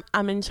time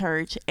I'm in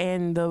church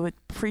and the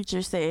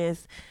preacher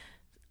says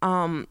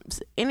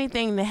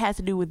anything that has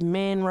to do with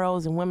men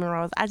roles and women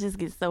roles. I just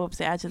get so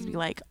upset. I just be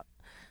like,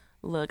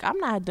 look, I'm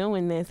not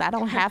doing this. I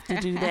don't have to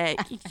do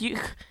that.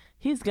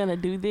 He's going to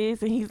do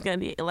this, and he's going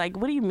to, like,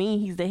 what do you mean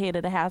he's the head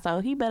of the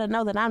household? He better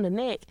know that I'm the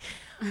neck.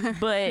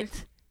 But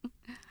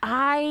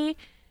I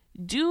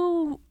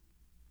do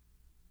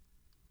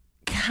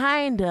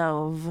kind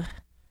of,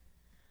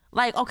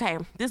 like, okay,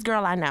 this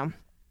girl I know,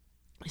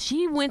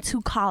 she went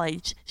to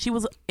college. She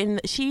was in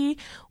the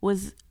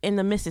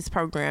Mrs.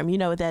 program. You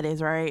know what that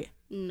is, right?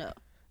 No.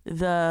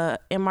 The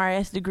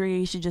MRS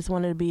degree. She just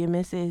wanted to be a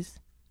Mrs.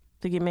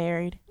 to get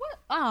married. What?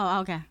 Oh,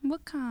 okay.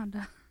 What kind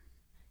of?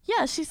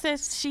 Yeah,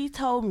 she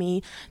told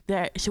me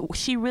that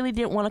she really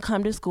didn't want to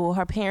come to school.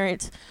 Her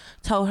parents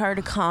told her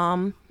to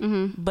come,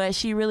 but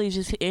she really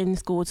just in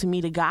school to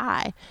meet a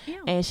guy.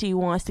 Ew. And she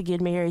wants to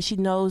get married. She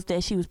knows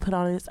that she was put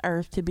on this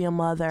earth to be a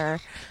mother.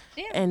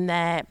 Ew. And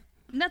that...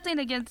 Nothing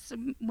against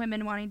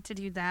women wanting to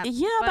do that.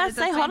 Yeah, but I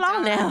say, hold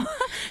on now.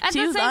 At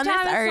the same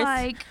time, it's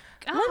like...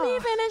 Let me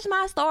finish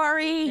my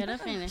story. Let her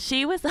finish.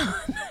 She was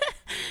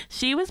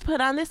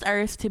put on this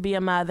earth to be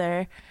a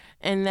mother,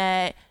 and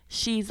that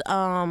she's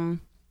going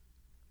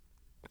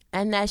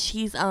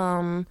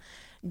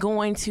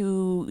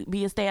to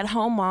be a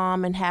stay-at-home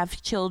mom and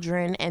have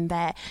children, and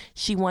that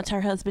she wants her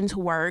husband to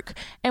work.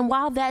 And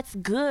while that's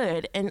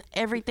good and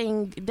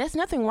everything, there's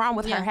nothing wrong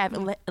with her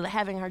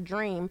having her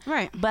dream.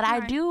 Right. But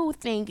I do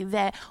think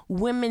that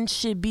women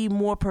should be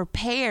more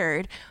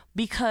prepared,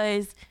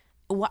 because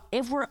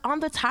if we're on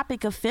the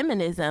topic of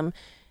feminism,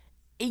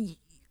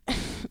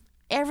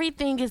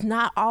 everything is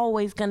not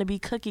always going to be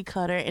cookie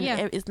cutter, and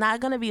it's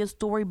not going to be a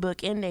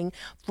storybook ending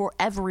for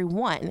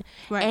everyone.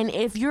 Right. And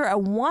if you're a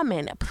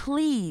woman,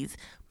 please,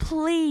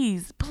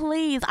 I'm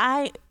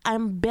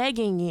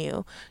begging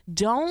you,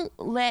 don't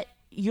let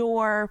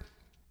your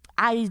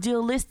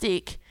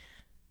idealistic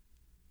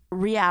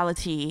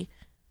reality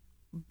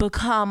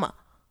become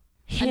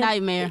a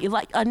nightmare.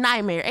 Like a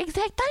nightmare.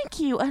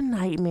 Thank you. A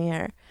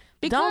nightmare.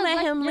 Because, don't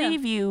let him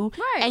leave you,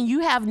 and you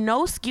have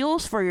no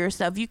skills for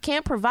yourself. You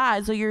can't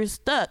provide, so you're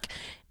stuck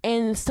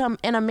in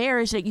a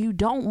marriage that you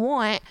don't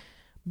want,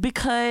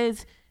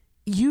 because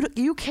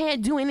you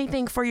can't do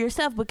anything for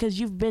yourself because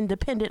you've been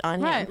dependent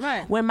on him.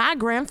 Right. When my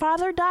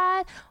grandfather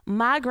died,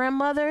 my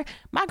grandfather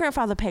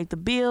paid the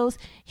bills.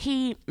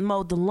 He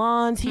mowed the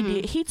lawns.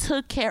 He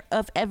took care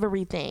of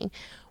everything.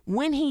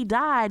 When he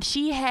died,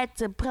 she had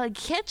to play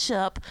catch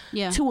up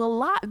to a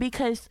lot,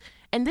 because.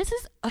 And this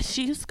is,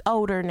 she's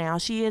older now.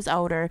 She is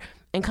older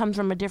and comes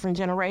from a different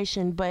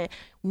generation. But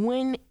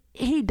when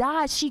he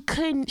died, she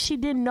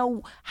didn't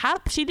know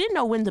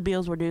when the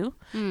bills were due.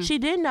 She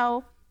didn't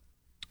know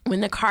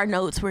when the car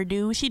notes were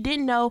due. She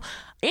didn't know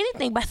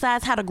anything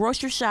besides how to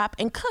grocery shop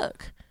and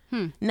cook.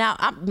 Now,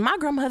 my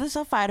grandmother's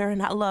a fighter,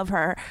 and I love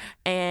her.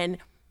 And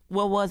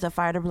was a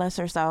fighter, bless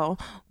her soul.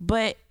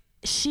 But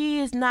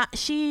she is not,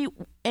 she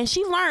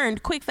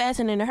learned quick, fast,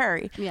 and in a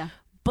hurry. Yeah.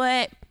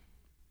 But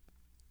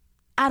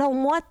I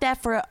don't want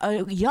that for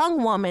a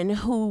young woman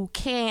who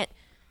can't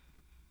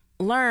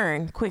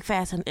learn quick,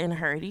 fast, and in a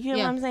hurry. Do you hear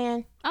what I'm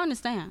saying? I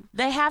understand.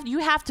 You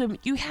have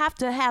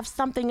to have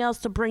something else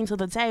to bring to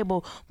the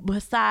table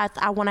besides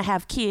I want to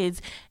have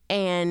kids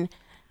and.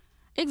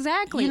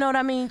 Exactly. You know what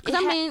I mean?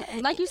 Because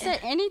like you said,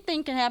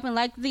 anything can happen.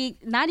 Like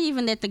not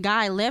even that the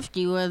guy left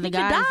you or the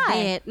guy's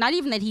dead. Not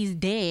even that he's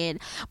dead,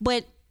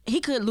 but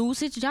he could lose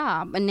his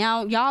job, and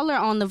now y'all are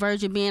on the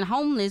verge of being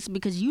homeless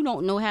because you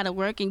don't know how to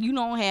work and you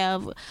don't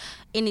have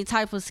any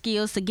type of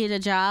skills to get a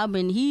job,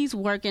 and he's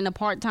working a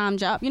part-time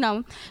job. You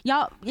know,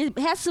 y'all, it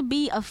has to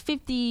be a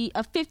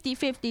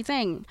 50-50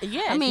 thing.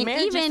 Yeah, I mean,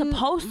 marriage even is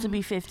supposed to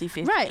be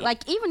 50-50. right,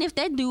 like even if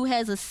that dude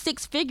has a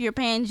 6-figure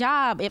paying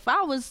job, if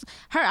I was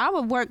her, I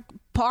would work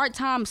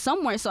part-time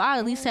somewhere so I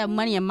at least have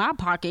money in my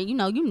pocket. You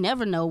know, you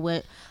never know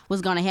what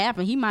was gonna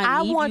happen. He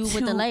might leave you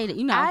with the lady.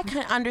 You know, I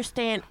can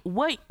understand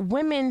what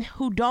women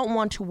who don't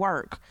want to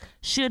work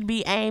should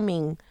be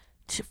aiming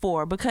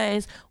for,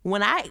 because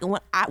once I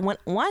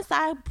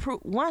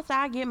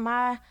get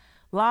my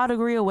law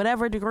degree or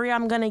whatever degree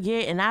I'm gonna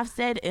get, and I'm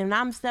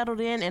settled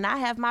in, and I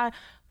have my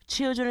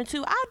children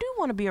too, I do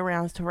want to be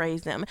around to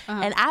raise them.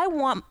 And I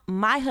want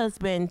my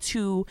husband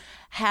to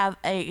have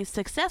a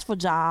successful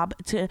job,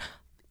 to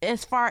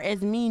as far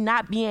as me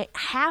not being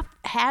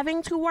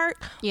having to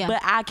work, but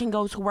I can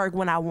go to work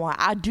when I want.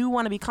 I do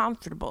want to be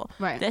comfortable.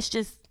 Right. That's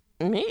just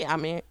me. I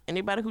mean,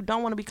 anybody who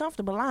don't want to be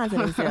comfortable lying to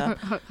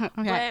themselves.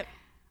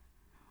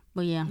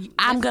 But yeah,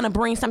 I'm going to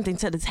bring something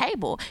to the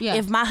table. Yeah.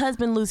 If my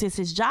husband loses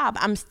his job,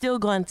 I'm still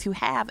going to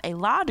have a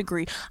law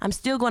degree. I'm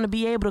still going to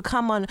be able to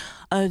come on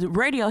a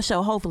radio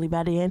show, hopefully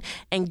by then,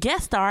 and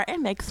guest star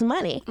and make some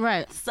money.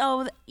 Right.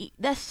 So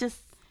that's just...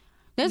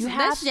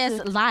 That's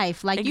just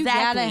life. Like, you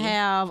gotta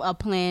have a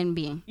plan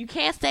B. You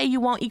can't say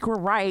you want equal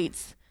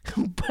rights,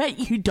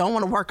 but you don't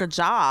want to work a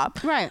job.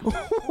 Right.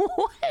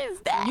 What is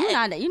that?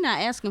 You're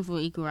not asking for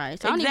equal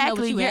rights. I don't even know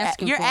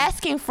what you're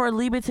asking for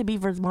Liberty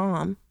Beaver's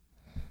mom.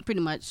 Pretty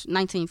much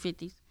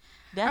 1950s.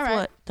 That's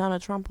what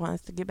Donald Trump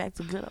wants, to get back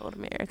to good old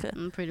America.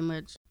 Pretty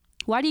much.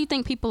 Why do you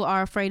think people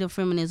are afraid of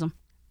feminism?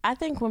 I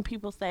think when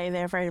people say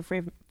they're afraid of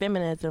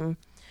feminism,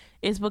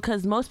 it's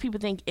because most people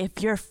think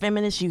if you're a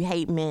feminist, you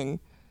hate men.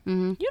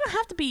 You don't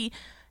have to be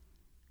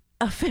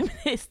a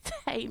feminist to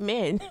hate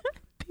men.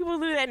 People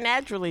do that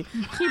naturally.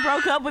 He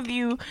broke up with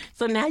you,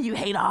 so now you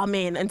hate all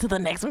men until the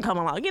next one come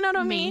along. You know what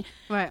I mean?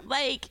 Right.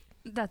 Like,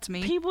 that's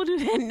me. People do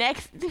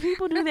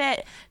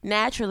that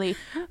naturally.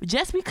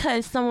 Just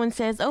because someone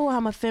says, "Oh,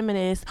 I'm a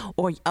feminist,"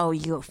 or "Oh,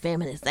 you're a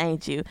feminist,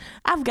 ain't you?"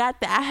 I've got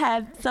that. I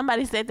had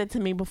somebody said that to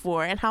me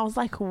before, and I was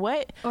like,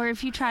 "What?" Or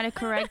if you try to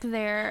correct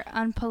their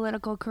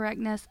unpolitical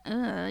correctness,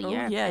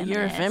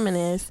 you're a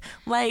feminist.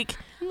 Like,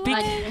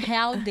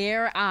 how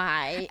dare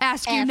I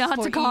ask you not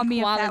to call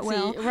me that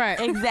well? Right.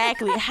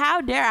 Exactly.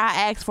 How dare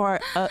I ask for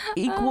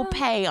equal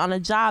pay on a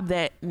job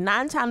that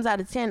 9 times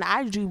out of 10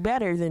 I do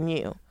better than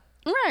you?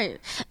 Right.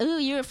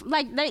 You're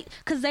like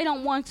because they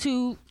don't want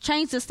to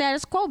change the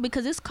status quo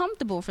because it's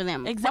comfortable for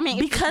them. Exactly.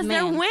 Because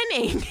they're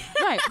winning.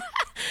 Right.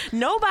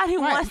 Nobody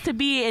wants to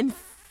be in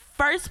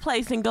first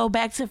place and go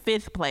back to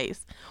 5th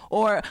place,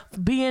 or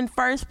be in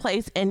first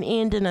place and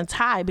end in a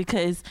tie,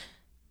 because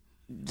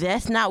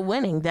that's not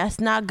winning. That's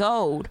not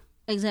gold.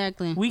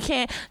 Exactly. We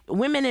can't.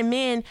 Women and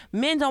men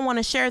don't want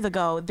to share the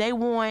gold. They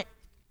want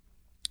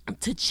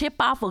to chip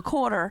off a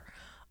quarter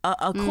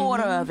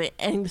of it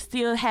and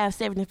still have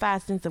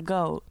 75 cents of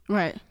gold.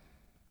 Right.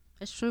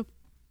 That's true.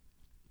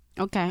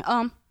 Okay.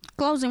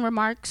 Closing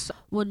remarks.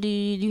 Do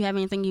you have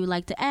anything you would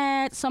like to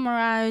add?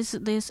 Summarize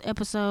this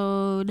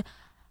episode.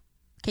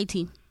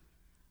 KT.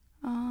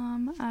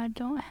 I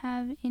don't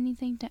have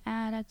anything to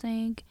add. I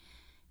think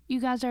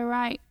you guys are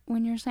right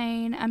when you're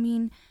saying, I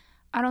mean,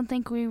 I don't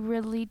think we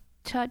really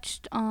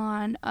touched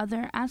on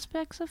other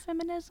aspects of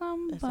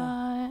feminism. That's but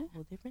a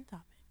whole different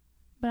topic.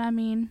 But I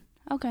mean,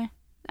 okay.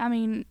 I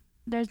mean,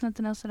 there's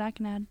nothing else that I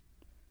can add.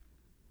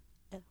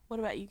 What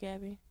about you,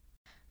 Gabby?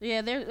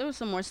 Yeah, there was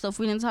some more stuff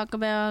we didn't talk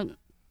about.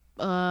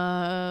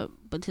 But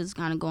this is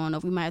kind of going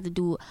off. We might have to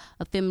do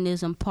a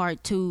feminism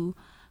part 2,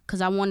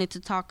 because I wanted to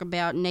talk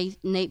about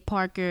Nate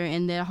Parker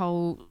and that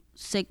whole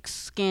sex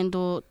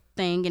scandal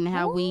thing, and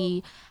how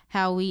we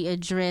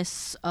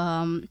address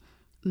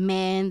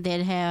men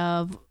that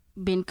have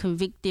been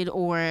convicted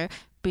or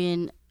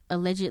been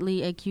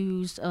allegedly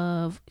accused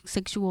of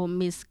sexual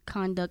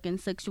misconduct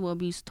and sexual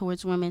abuse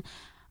towards women.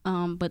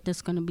 But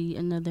that's going to be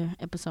another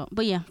episode.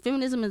 But yeah,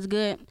 feminism is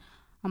good.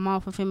 I'm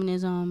all for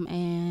feminism,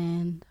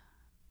 and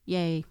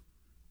yay.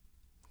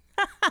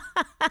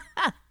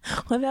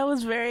 Well, that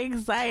was very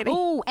exciting.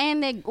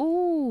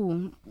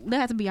 That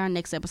has to be our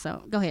next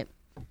episode. Go ahead.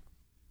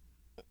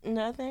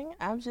 Nothing.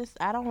 I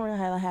don't really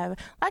have,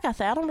 like I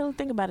said, I don't really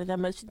think about it that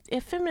much.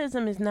 If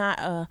feminism is not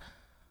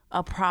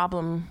a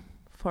problem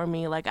for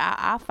me, like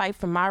I fight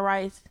for my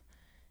rights,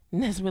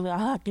 and that's really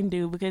all I can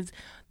do, because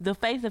the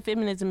face of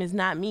feminism is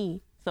not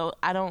me. So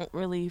I don't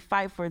really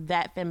fight for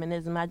that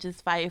feminism. I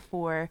just fight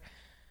for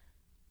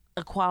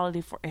equality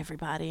for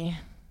everybody.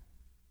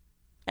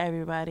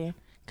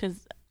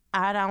 Because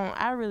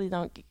I really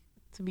don't,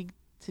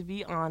 to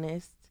be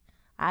honest,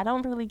 I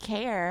don't really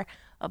care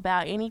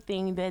about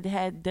anything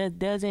that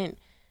doesn't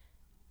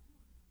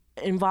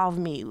involve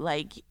me.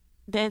 Like,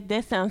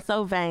 that sounds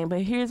so vain,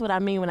 but here's what I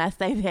mean when I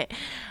say that.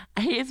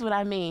 Here's what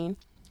I mean.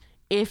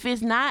 If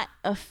it's not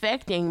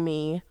affecting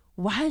me,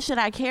 why should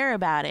I care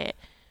about it?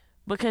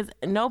 Because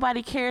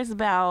nobody cares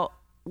about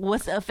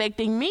what's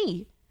affecting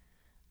me.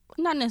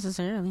 Not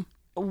necessarily.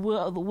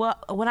 Well,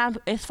 when I,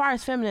 as far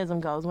as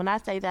feminism goes, when I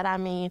say that, I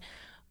mean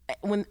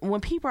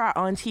when people are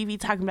on TV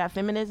talking about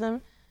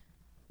feminism,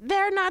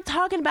 they're not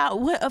talking about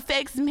what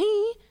affects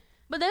me.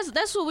 But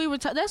that's what we were.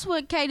 That's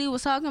what Katie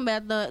was talking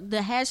about. The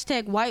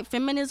hashtag white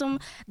feminism.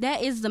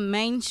 That is the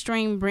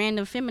mainstream brand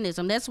of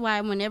feminism. That's why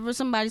whenever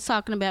somebody's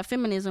talking about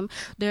feminism,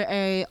 they're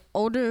a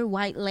older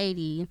white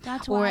lady,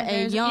 That's or why a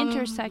there's young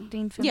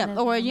intersecting feminism.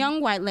 or a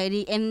young white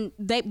lady, and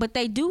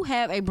they do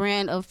have a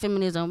brand of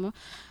feminism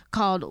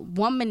called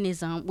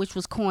womanism, which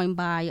was coined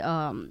by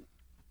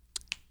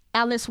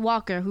Alice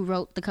Walker, who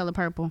wrote The Color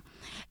Purple,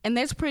 and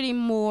that's pretty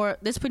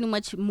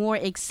much more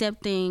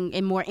accepting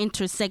and more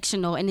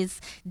intersectional, and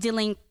it's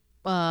dealing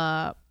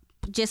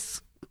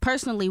just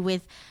personally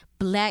with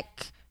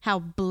how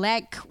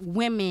black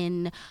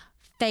women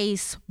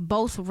face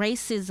both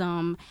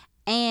racism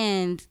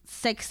and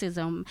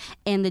sexism,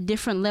 and the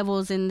different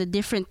levels and the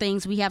different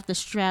things we have to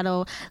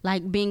straddle,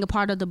 like being a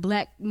part of the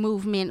black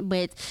movement,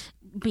 but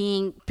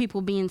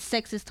people being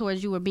sexist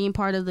towards you, or being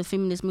part of the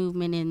feminist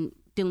movement and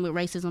dealing with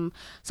racism.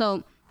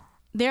 So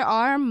there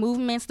are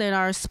movements that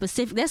are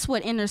specific. That's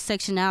what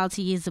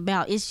intersectionality is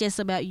about. It's just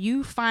about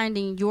you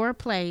finding your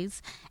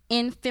place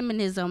in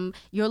feminism,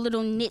 your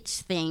little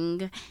niche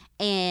thing,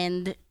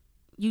 and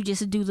you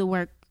just do the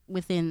work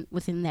within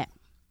that.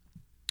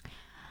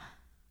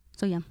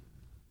 So yeah.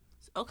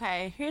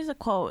 Okay, here's a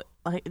quote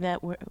like that.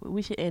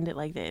 We should end it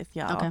like this,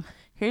 y'all. Okay.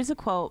 Here's a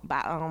quote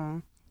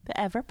by the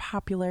ever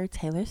popular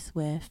Taylor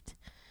Swift.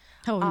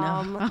 Oh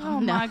no! Oh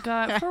my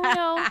God! For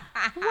real?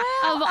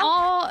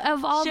 Well,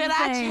 of all should the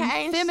I things,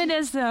 change?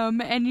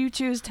 feminism, and you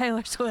choose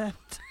Taylor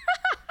Swift.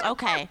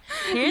 Okay,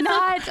 here's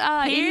Not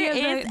here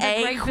any of is the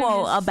a great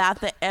quote feminists.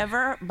 about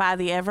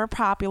the ever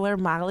popular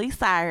Miley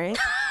Cyrus.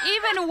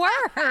 Even worse.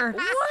 What?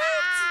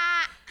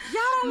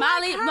 Y'all don't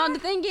Miley. like her? No, the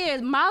thing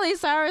is, Miley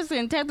Cyrus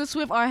and Taylor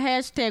Swift are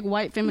hashtag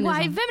white feminism.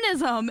 White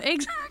feminism,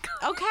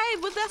 exactly. Okay,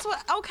 but that's what.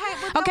 Okay,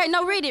 but Okay,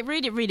 no, read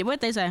it.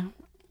 What they say?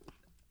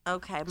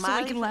 Okay,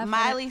 So we can laugh at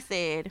Miley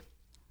said,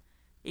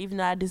 even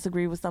though I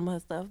disagree with some of her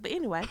stuff, but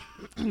anyway,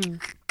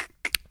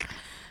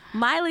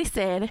 Miley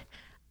said,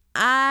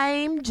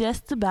 "I'm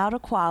just about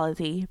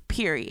equality.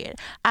 Period.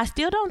 I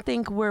still don't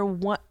think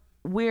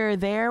we're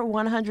there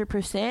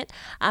 100%.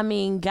 I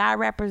mean, guy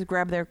rappers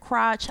grab their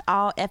crotch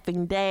all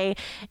effing day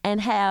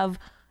and have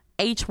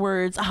H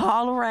words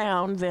all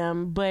around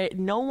them, but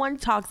no one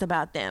talks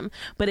about them.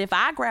 But if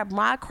I grab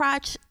my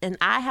crotch and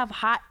I have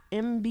hot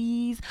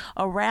MBs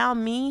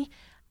around me,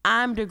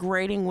 I'm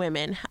degrading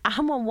women.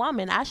 I'm a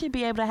woman. I should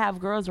be able to have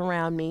girls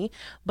around me,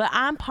 but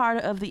I'm part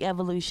of the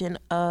evolution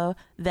of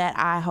that,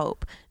 I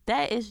hope."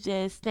 That is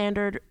just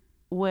standard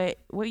what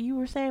you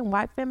were saying,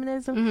 white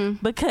feminism,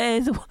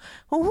 because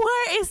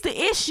where is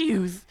the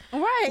issues?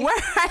 Right. Where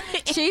are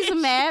the She's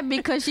issues? mad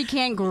because she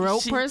can't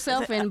grope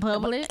herself in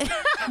public.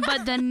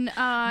 But then,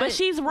 But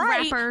she's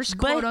right, rappers, but-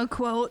 quote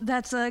unquote,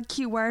 that's a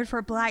key word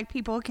for black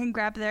people can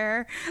grab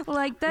their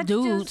that's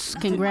Dudes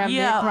just, can grab their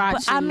Yeah,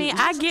 crotch. but I mean,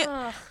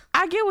 Ugh.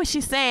 I get what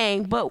she's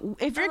saying, but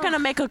if you're gonna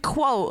make a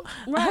quote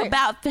Right.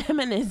 about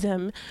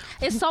feminism,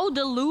 it's so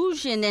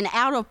delusion and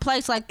out of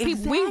place. Like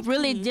people, we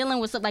really Exactly. dealing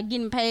with stuff like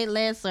getting paid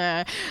less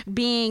or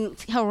being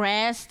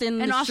harassed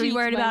in And the all streets. she's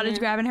worried by about men. is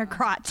grabbing her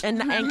crotch.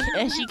 and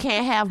she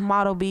can't have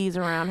model B's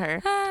around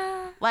her.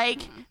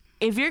 Like,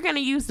 if you're gonna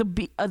use the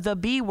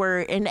B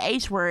word and the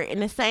H word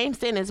in the same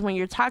sentence when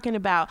you're talking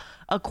about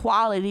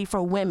equality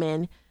for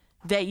women,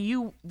 that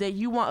you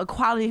want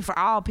equality for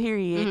all,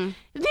 period,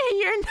 then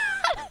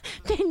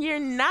you're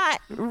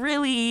not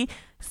really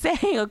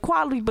saying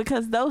equality,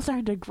 because those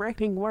are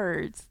degrading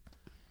words.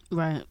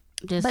 Right.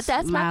 Just But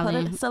that's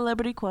Miley. my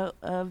celebrity quote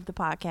of the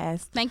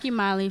podcast. Thank you,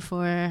 Miley,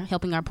 for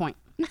helping our point.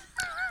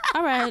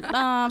 All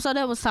right. So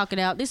that was Talk It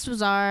Out. This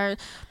was our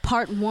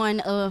part 1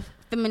 of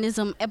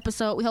feminism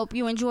episode. We hope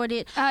you enjoyed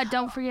it.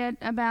 Don't forget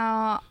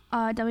about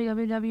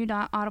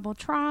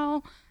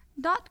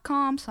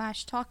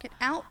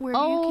www.audiblektrial.com/talkitout, where you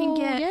can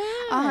get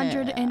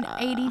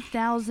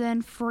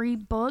 180,000 free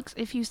books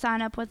if you sign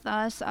up with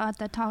us at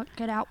the Talk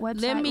It Out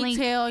website. Let me Link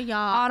tell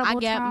y'all,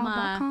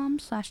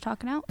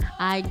 audibletrial.com/talkitout.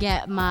 I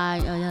got my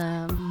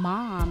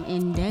mom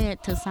and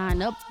dad to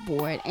sign up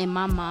for it, and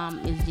my mom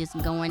is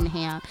just going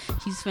ham.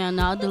 She's found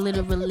all the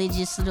little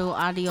religious little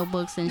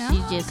audiobooks, and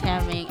she's just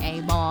having a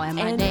ball. And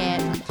my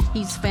dad,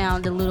 he's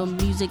found the little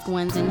music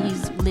ones, and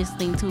he's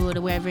listening to it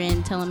or whatever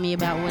and telling me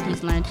about what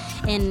he's learned.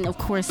 And of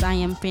course, I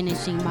am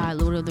finishing my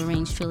Lord of the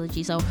Rings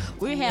trilogy, so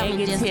we're having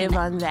Negative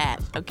on that,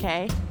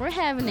 okay? we're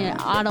having an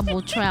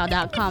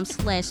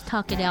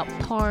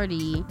audibletrial.com/talkitout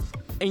party.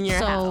 In your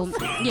house.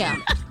 Yeah.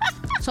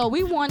 So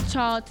we want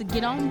y'all to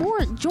get on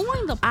board.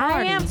 Join the I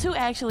party. am too,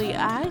 actually.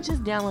 I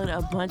just downloaded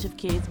a bunch of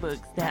kids'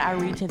 books that I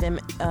read to them,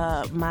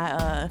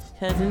 my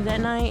cousins at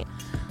night.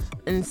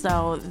 And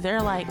so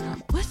they're like,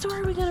 "What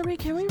story are we gonna read?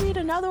 Can we read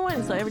another one?"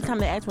 And so every time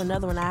they ask for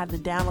another one, I have to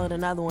download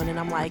another one, and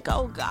I'm like,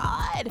 "Oh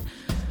God!"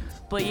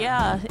 But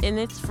yeah, and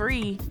it's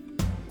free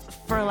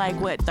for like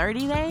what,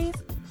 30 days?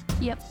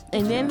 Yep.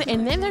 And then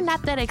they're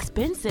not that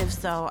expensive,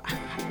 so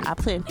I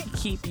plan to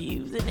keep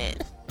using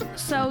it.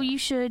 So you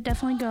should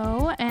definitely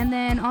go. And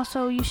then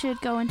also you should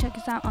go and check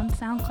us out on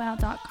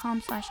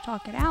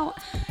soundcloud.com/talkitout.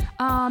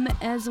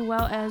 As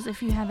well as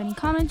if you have any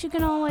comments, you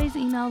can always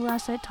email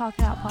us at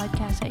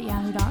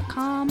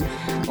talkitoutpodcast@yahoo.com,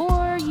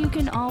 or you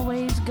can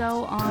always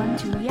go on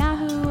to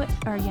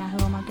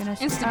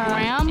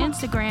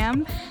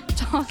Instagram,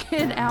 Talk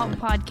It Out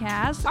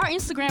Podcast. Our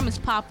Instagram is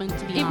popping,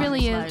 to be honest. It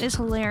really is. Like, it's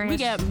hilarious. we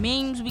got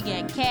memes, we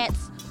got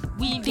cats,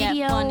 we got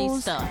Videos, funny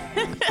stuff.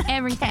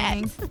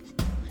 Everything.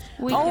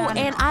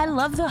 And I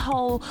love the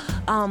whole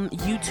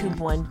YouTube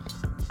one.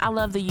 I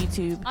love the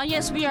YouTube. Oh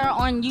yes, we are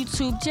on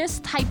YouTube.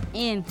 Just type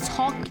in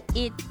 "Talk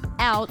It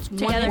Out"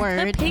 Together, one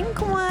word. the pink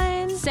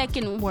one.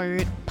 Second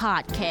word,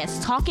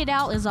 podcast. Talk It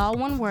Out is all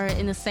one word,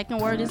 and the second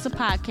word is a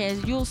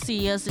podcast. You'll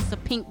see us. It's a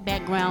pink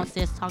background,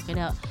 says Talk It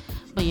Out.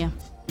 But yeah,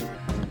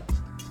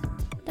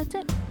 that's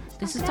it.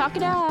 This is Talk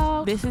It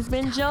Out. This has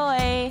been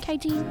Joy.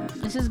 KT.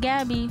 This is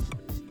Gabby.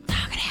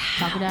 Talk it out.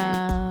 Talk It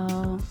Out.